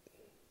about,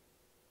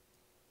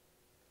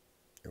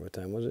 or what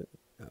time was it?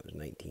 Oh, it was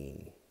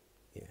 19.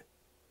 Yeah.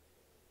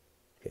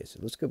 Okay, so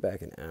let's go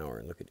back an hour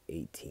and look at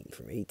 18,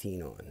 from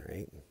 18 on,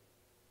 right?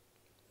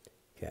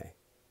 Okay.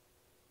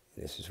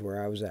 This is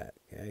where I was at,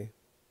 okay?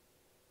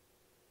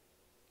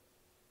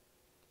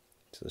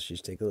 So let's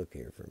just take a look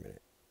here for a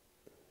minute.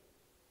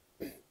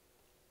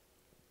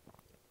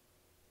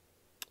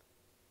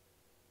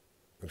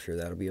 I'm sure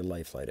that'll be a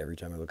light flight. Every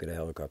time I look at a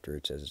helicopter,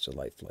 it says it's a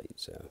light flight,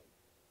 so.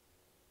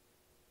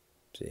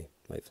 See,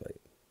 light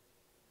flight.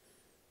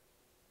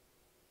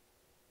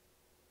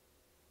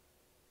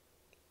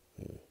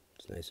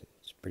 It's nice.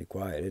 It's pretty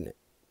quiet, isn't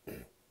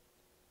it?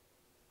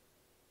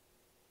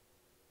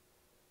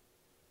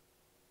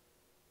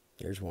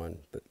 There's one,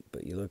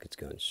 but you look, it's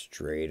going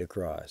straight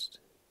across.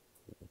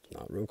 It's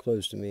not real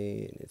close to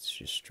me, and it's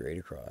just straight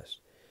across.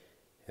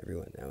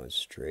 Everyone, that one's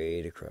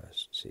straight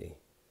across. See?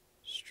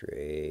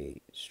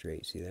 Straight.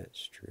 See that?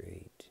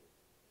 Straight.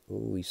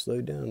 Oh, he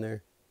slowed down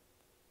there.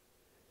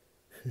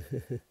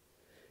 And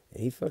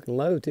he fucking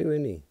low too,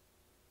 isn't he?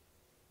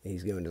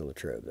 He's going to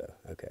Latrobe though.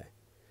 Okay.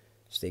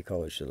 State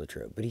College to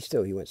Latrobe. But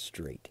he went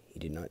straight. He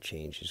did not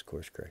change his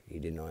course correct. He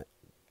did not,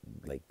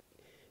 like,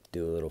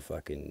 do a little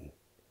fucking,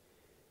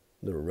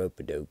 little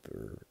rope-a-dope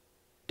or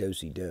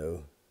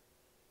do-si-do.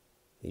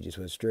 He just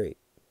went straight.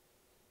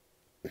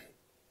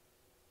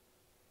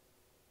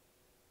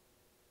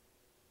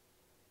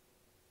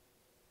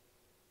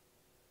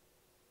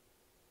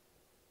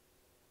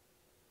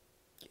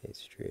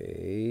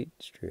 Okay,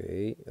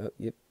 straight. Oh,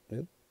 yep,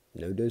 nope.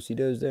 No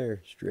do-si-dos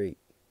there. Straight.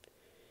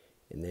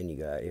 And then you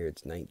got here,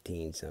 it's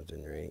 19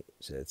 something, right?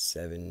 So that's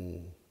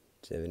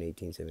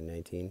 718,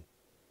 719.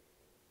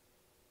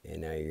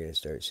 And now you're going to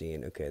start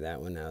seeing, okay,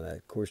 that one now,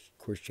 that course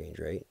change,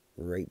 right?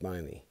 Right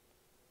by me,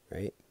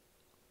 right?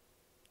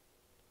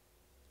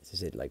 This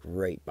is it, like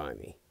right by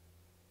me.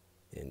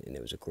 And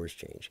it was a course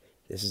change.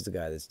 This is the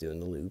guy that's doing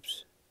the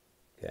loops,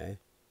 okay?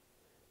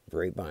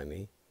 Right by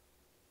me.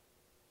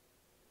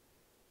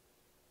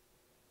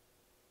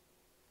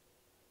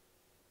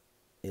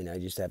 And I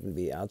just happened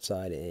to be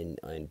outside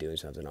and doing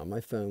something on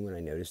my phone when I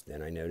noticed,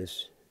 and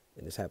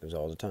this happens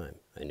all the time,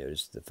 I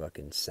noticed the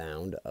fucking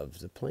sound of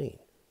the plane.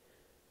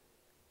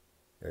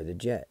 Or the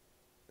jet.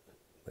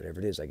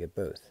 Whatever it is, I get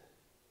both.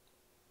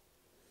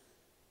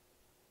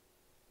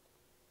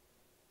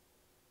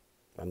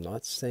 I'm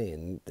not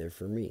saying they're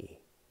for me,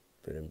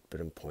 but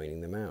I'm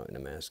pointing them out, and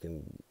I'm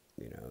asking,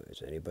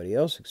 has anybody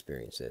else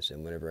experienced this?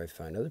 And whenever I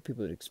find other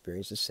people that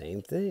experience the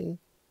same thing,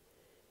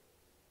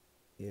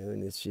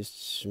 and it's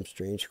just some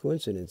strange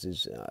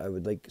coincidences. I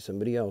would like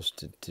somebody else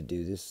to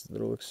do this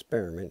little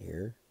experiment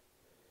here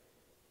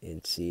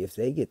and see if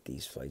they get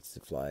these flights to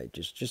fly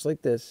just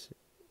like this.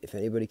 If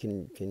anybody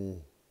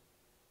can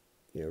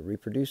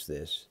reproduce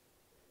this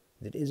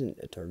that isn't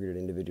a targeted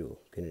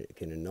individual, can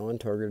a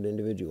non-targeted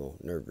individual,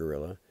 Nerve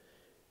Gorilla,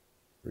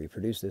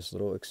 reproduce this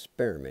little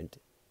experiment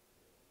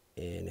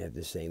and have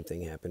the same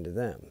thing happen to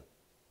them?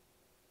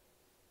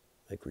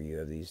 Like where you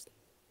have these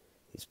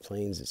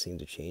planes that seem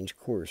to change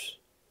course.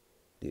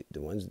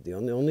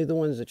 Only the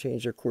ones that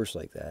change their course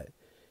like that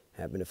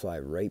happen to fly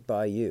right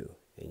by you,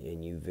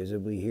 and you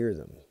visibly hear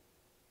them.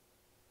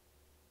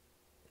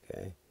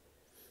 Okay?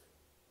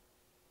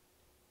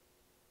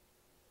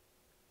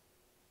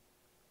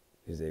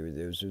 because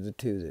those were the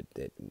two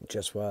that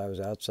just while I was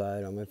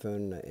outside on my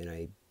phone and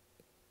I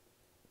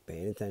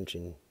paying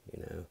attention,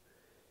 you know,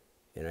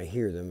 and I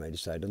hear them, I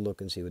decide to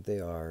look and see what they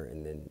are,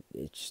 and then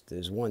it's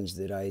those ones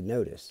that I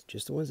notice,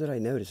 just the ones that I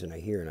notice and I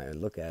hear and I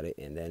look at it,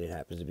 and then it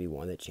happens to be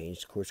one that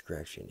changed course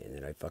correction, and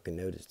then I fucking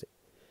noticed it.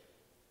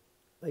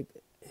 Like,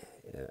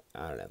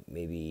 I don't know,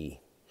 maybe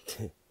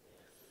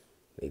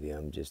maybe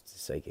I'm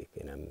just psychic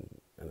and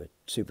I'm a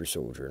super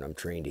soldier and I'm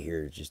trained to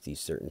hear just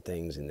these certain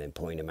things and then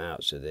point them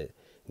out so that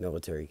the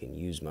military can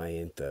use my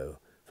info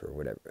for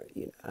whatever.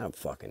 You know, I don't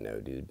fucking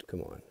know, dude.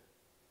 Come on.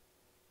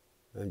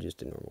 I'm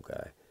just a normal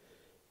guy.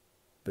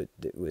 But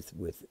with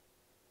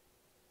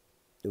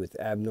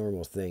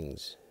abnormal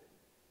things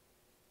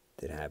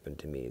that happen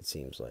to me, it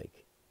seems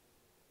like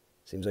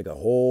a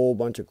whole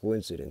bunch of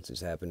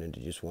coincidences happening to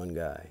just one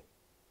guy.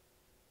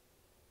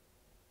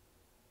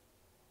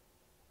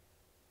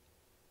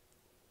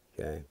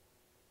 Okay?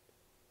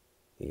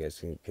 You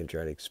guys can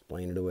try to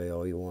explain it away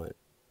all you want.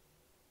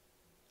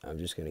 I'm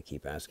just going to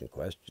keep asking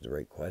the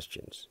right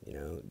questions. You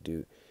know,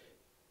 do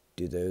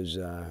those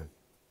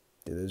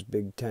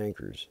big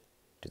tankers,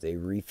 do they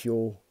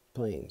refuel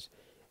planes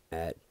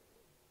at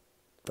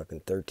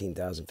fucking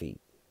 13,000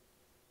 feet?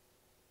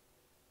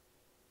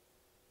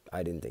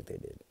 I didn't think they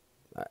did.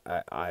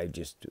 I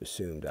just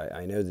assumed.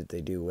 I know that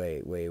they do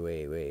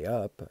way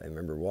up. I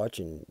remember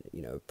watching,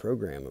 you know, a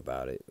program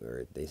about it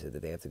where they said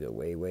that they have to go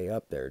way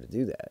up there to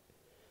do that.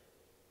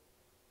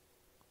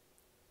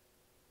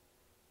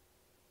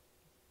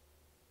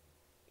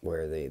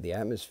 Where the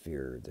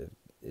atmosphere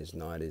is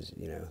not as,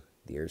 you know,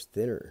 the air's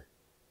thinner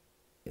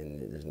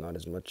and there's not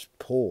as much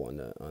pull on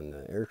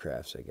the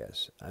aircrafts, I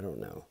guess. I don't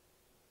know.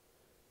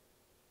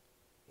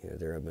 You know,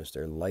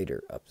 they're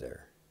lighter up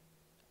there.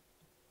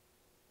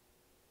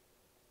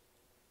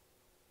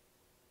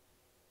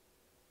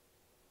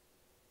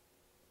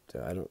 So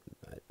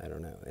I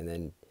don't know. And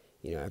then,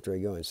 you know, after I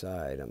go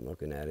inside, I'm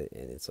looking at it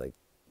and it's like,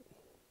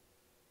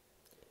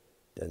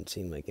 doesn't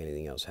seem like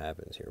anything else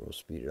happens here. We'll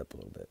speed it up a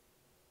little bit.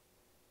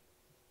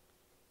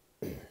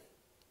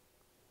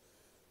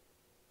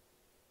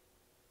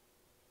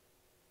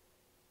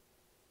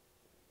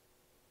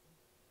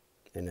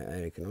 And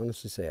I can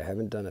honestly say I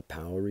haven't done a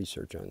pal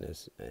research on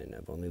this, and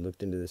I've only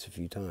looked into this a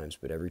few times,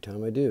 but every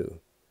time I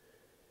do,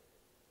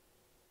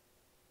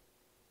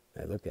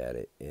 I look at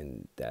it,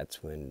 and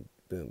that's when,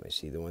 boom, I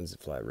see the ones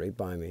that fly right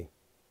by me.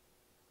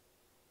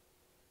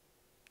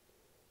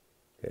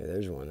 Okay,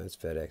 there's one, that's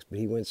FedEx, but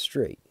he went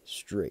straight,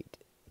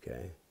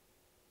 okay?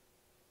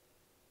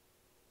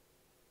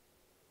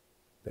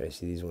 But I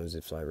see these ones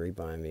that fly right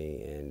by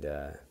me, and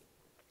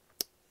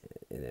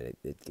then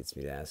it gets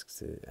me to ask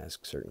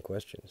certain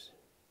questions.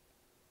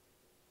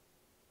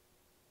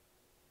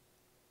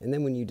 And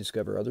then when you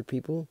discover other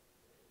people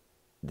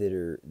that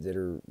are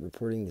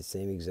reporting the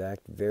same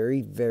exact,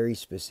 very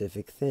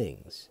specific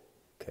things,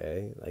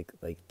 okay, like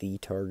the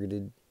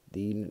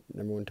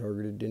number one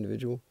targeted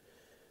individual,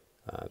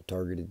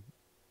 targeted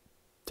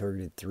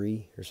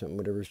 3 or something,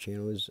 whatever his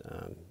channel is.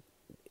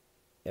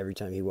 Every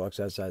time he walks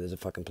outside, there's a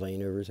fucking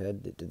plane over his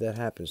head. That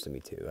happens to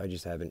me too. I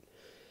just haven't.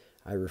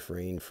 I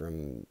refrained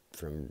from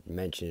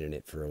mentioning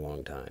it for a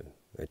long time.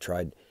 I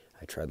tried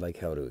like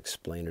hell to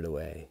explain it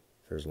away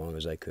for as long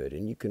as I could.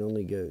 And you can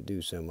only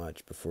do so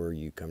much before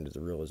you come to the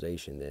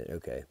realization that,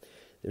 okay,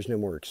 there's no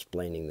more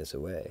explaining this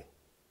away.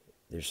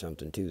 There's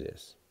something to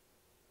this.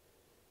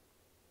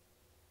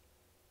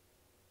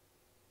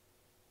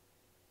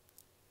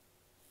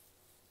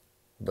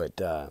 But,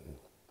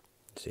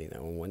 see,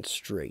 that one went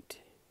straight.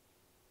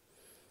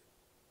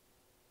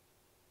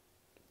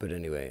 But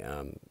anyway,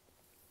 I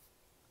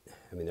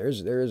mean, there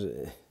is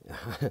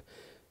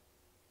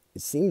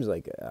it seems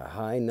like a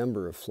high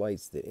number of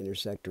flights that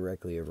intersect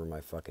directly over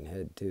my fucking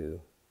head too.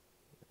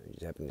 I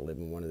just happen to live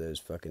in one of those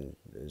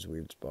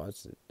weird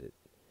spots that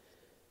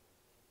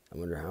I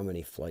wonder how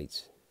many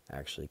flights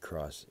actually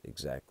cross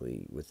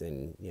exactly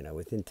within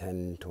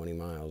 10, 20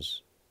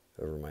 miles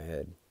over my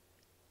head.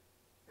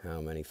 How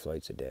many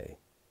flights a day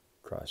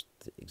crossed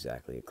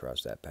exactly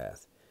across that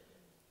path?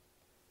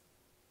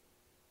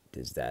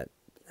 Does that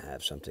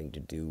have something to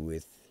do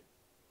with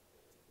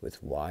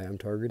why I'm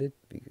targeted?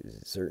 Because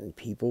certain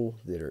people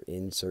that are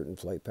in certain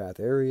flight path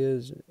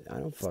areas, I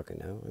don't fucking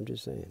know. I'm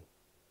just saying.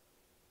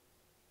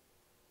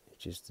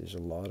 It's just, there's a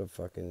lot of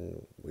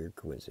fucking weird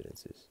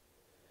coincidences.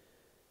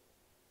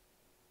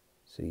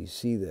 So you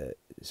see the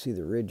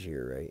ridge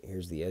here, right?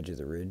 Here's the edge of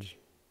the ridge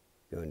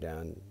going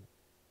down.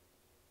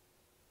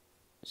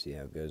 See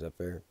how it goes up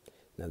there?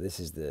 Now this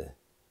is the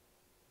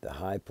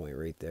high point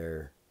right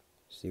there.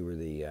 See where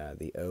the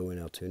O in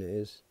Altoona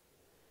is?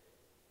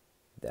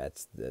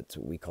 That's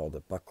what we call the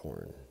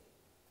Buckhorn,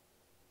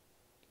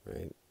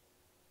 right?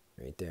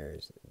 Right there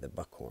is the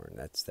Buckhorn.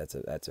 That's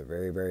a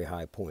very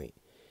high point,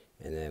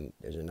 and then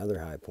there's another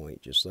high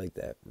point just like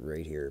that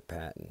right here at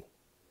Patton.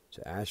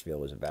 So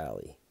Asheville is a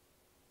valley,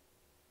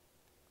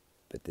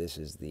 but this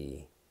is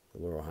the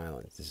Laurel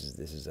Highlands. This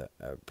is a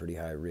pretty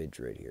high ridge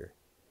right here.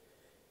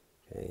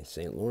 Okay,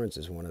 St. Lawrence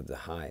is one of the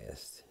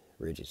highest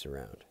ridges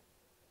around.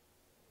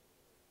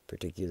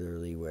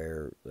 particularly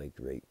where, like,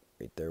 right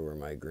there where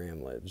my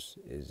gram lives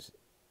is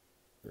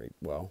right.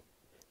 Well,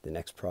 the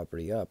next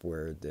property up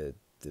where the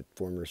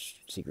former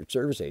Secret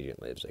Service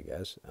agent lives, I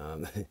guess,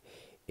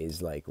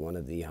 is like one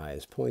of the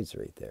highest points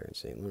right there in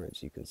St.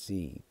 Lawrence. You can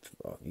see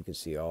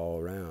all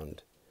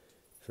around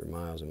for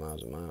miles and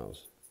miles and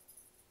miles.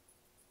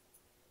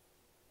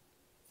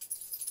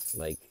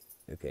 Like,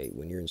 okay,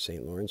 when you're in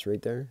St. Lawrence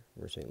right there,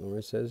 where St.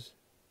 Lawrence is,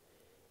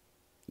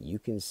 you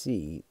can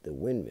see the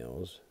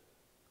windmills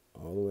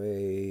all the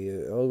way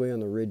on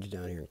the ridge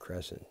down here in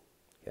Crescent.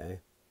 Okay,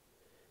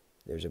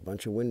 there's a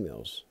bunch of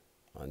windmills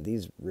on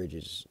these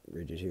ridges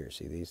here.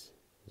 See these?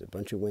 There's a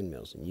bunch of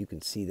windmills, and you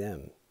can see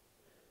them.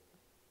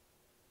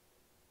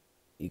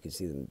 You can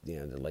see them,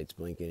 the lights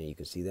blinking, and you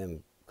can see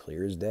them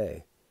clear as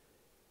day.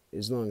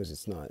 As long as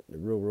it's not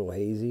real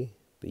hazy,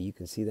 but you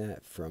can see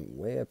that from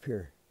way up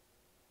here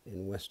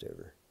in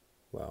Westover.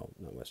 Well,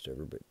 not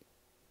Westover, but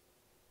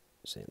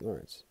St.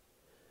 Lawrence.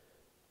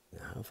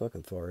 Now, how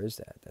fucking far is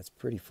that? That's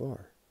pretty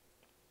far.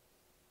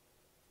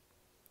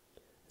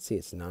 See,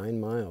 it's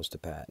 9 miles to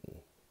Patton,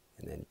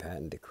 and then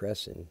Patton to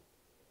Crescent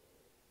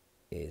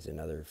is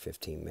another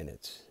 15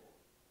 minutes.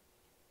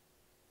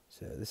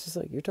 So this is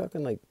like, you're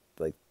talking like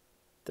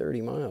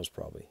 30 miles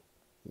probably,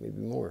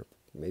 maybe more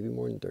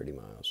than 30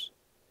 miles.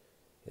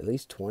 At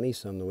least 20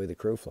 some the way the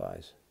crow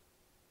flies.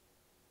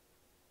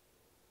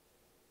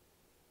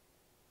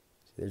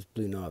 See, there's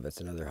Blue Knob, that's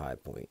another high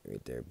point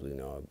right there, Blue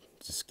Knob.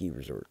 It's a ski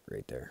resort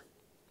right there.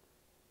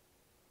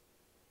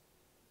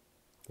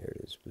 There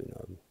it is, Blue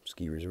Knob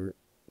Ski Resort.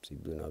 See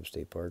Blue Knob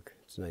State Park.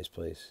 It's a nice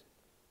place.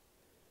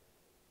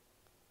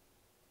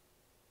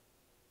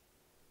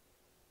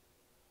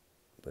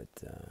 But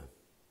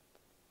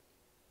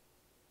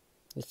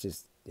it's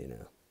just,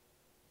 a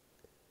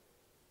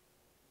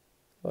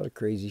lot of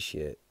crazy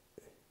shit.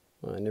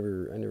 Well, I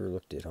never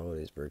looked at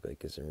Hollidaysburg like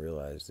this and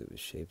realized it was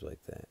shaped like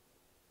that.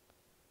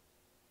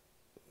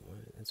 What?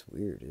 That's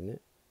weird, isn't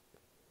it?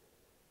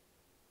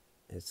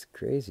 It's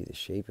crazy, the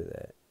shape of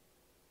that,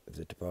 of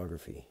the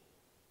topography.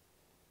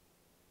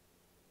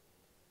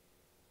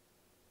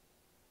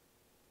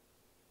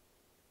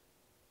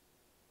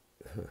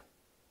 Huh.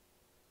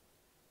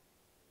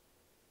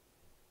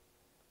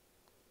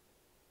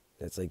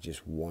 That's like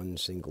just one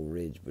single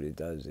ridge, but it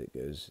goes,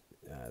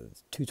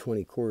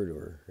 220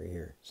 corridor right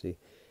here. See,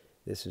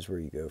 this is where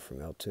you go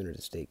from Altoona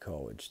to State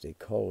College. State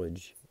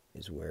College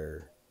is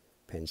where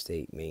Penn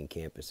State main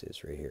campus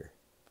is, right here.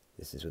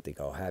 This is what they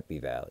call Happy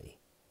Valley.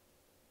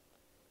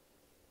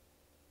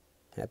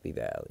 Happy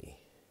Valley.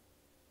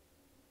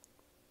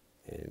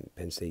 And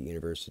Penn State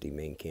University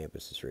main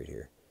campus is right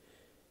here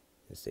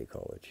at State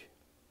College.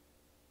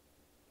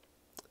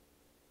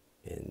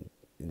 And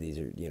these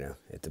are,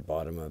 at the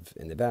bottom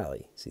in the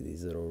valley. See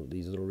these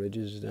little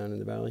ridges down in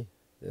the valley?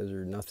 Those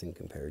are nothing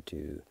compared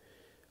to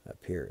up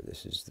here.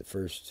 This is the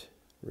first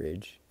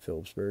ridge,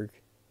 Phillipsburg,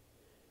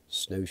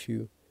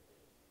 Snowshoe.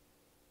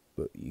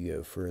 But you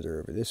go further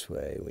over this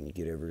way, when you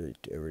get over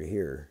to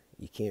here,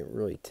 you can't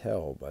really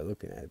tell by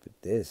looking at it, but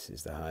this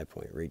is the high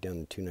point, right down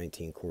the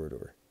 219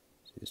 corridor.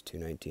 So this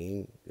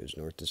 219 goes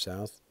north to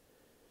south.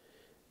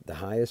 The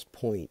highest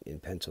point in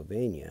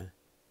Pennsylvania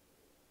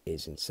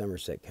is in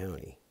Somerset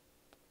County.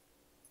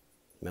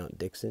 Mount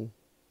Dixon,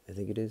 I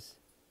think it is.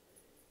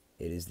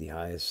 It is the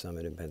highest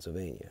summit in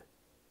Pennsylvania.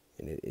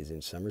 And it is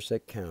in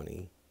Somerset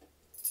County.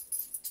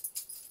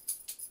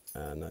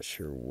 I'm not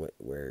sure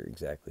where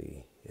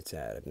exactly it's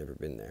at. I've never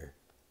been there.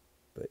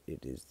 But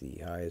it is the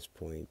highest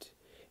point.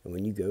 And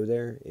when you go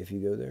there, if you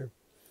go there,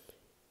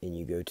 and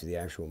you go to the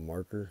actual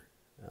marker,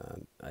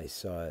 I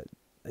saw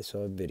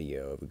a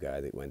video of a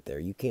guy that went there.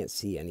 You can't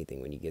see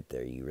anything when you get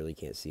there. You really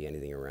can't see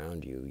anything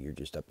around you. You're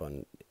just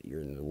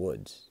you're in the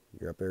woods.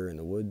 You're up there in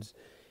the woods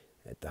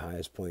at the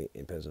highest point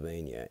in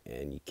Pennsylvania,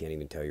 and you can't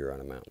even tell you're on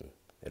a mountain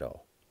at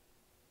all.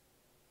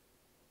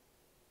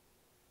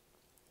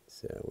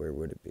 So where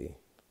would it be?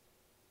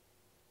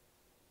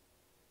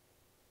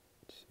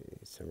 Let's see,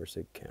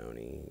 Somerset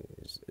County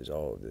is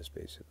all of this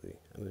basically.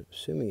 I'm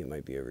assuming it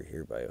might be over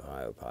here by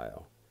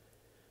Ohio.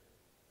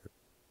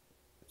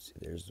 See,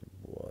 there's the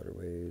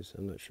waterways.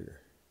 I'm not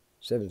sure.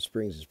 Seven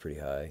Springs is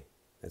pretty high.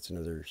 That's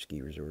another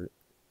ski resort.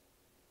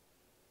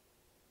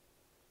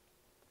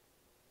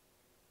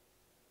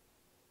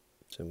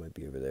 So it might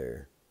be over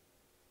there.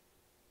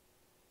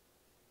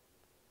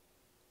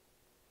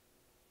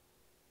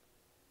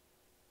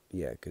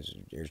 Yeah, because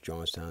there's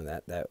Johnstown.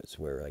 That was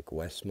where, like,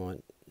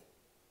 Westmont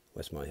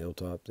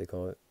Hilltop, they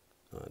call it.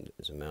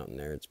 There's a mountain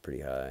there. It's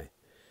pretty high.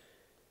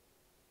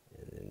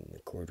 And then the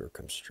corridor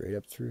comes straight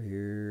up through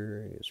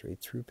here. It goes right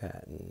through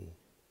Patton.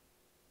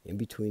 In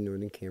between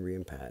Northern Cambria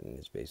and Patton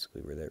is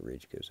basically where that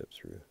ridge goes up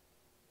through.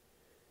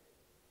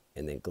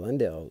 And then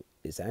Glendale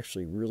is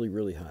actually really,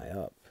 really high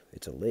up.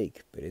 It's a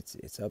lake, but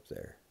it's up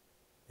there.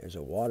 There's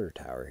a water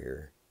tower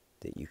here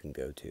that you can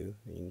go to.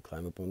 And you can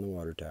climb up on the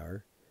water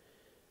tower.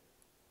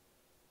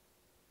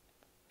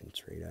 And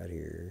it's right out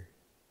here.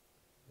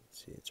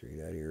 Let's see, it's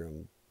right out here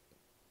on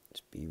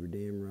it's Beaver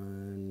Dam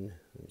Run.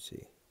 Let me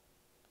see.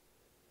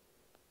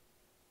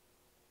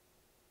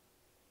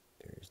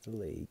 There's the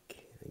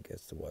lake. I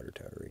guess the water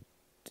tower. Right?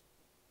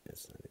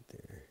 That's not it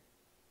there.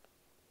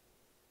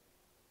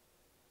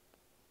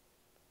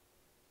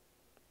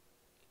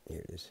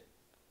 Here it is.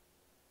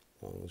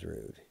 Longs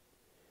Road.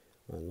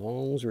 On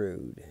Longs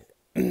Road.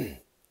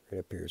 Right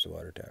up here is the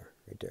water tower.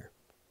 Right there.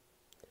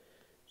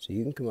 So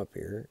you can come up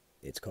here.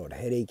 It's called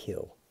Headache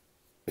Hill.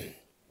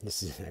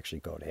 This is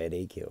actually called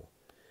Headache Hill.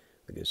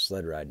 We go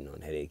sled riding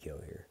on Headache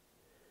Hill here.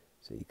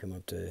 So you come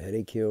up to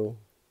Headache Hill.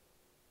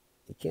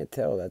 You can't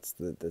tell that's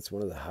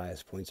one of the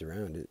highest points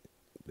around it,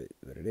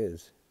 but it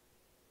is.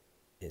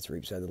 It's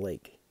right beside the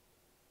lake.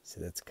 So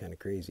that's kind of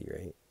crazy,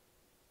 right?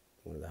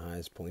 One of the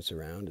highest points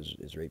around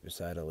is right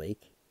beside a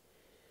lake.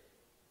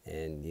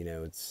 And you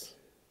know,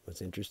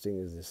 what's interesting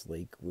is this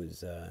lake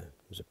was a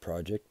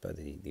project by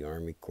the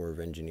Army Corps of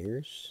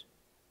Engineers.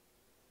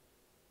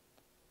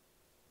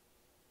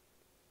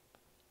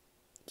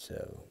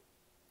 So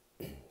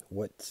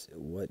what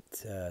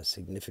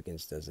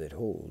significance does it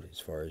hold as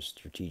far as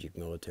strategic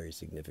military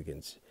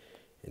significance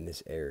in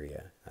this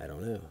area? I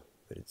don't know,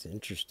 but it's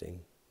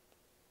interesting.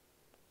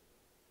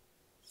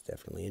 It's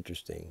definitely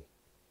interesting.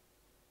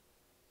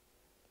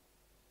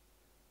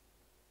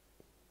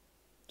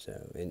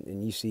 So,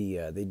 and you see,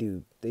 they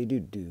do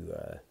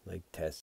like tests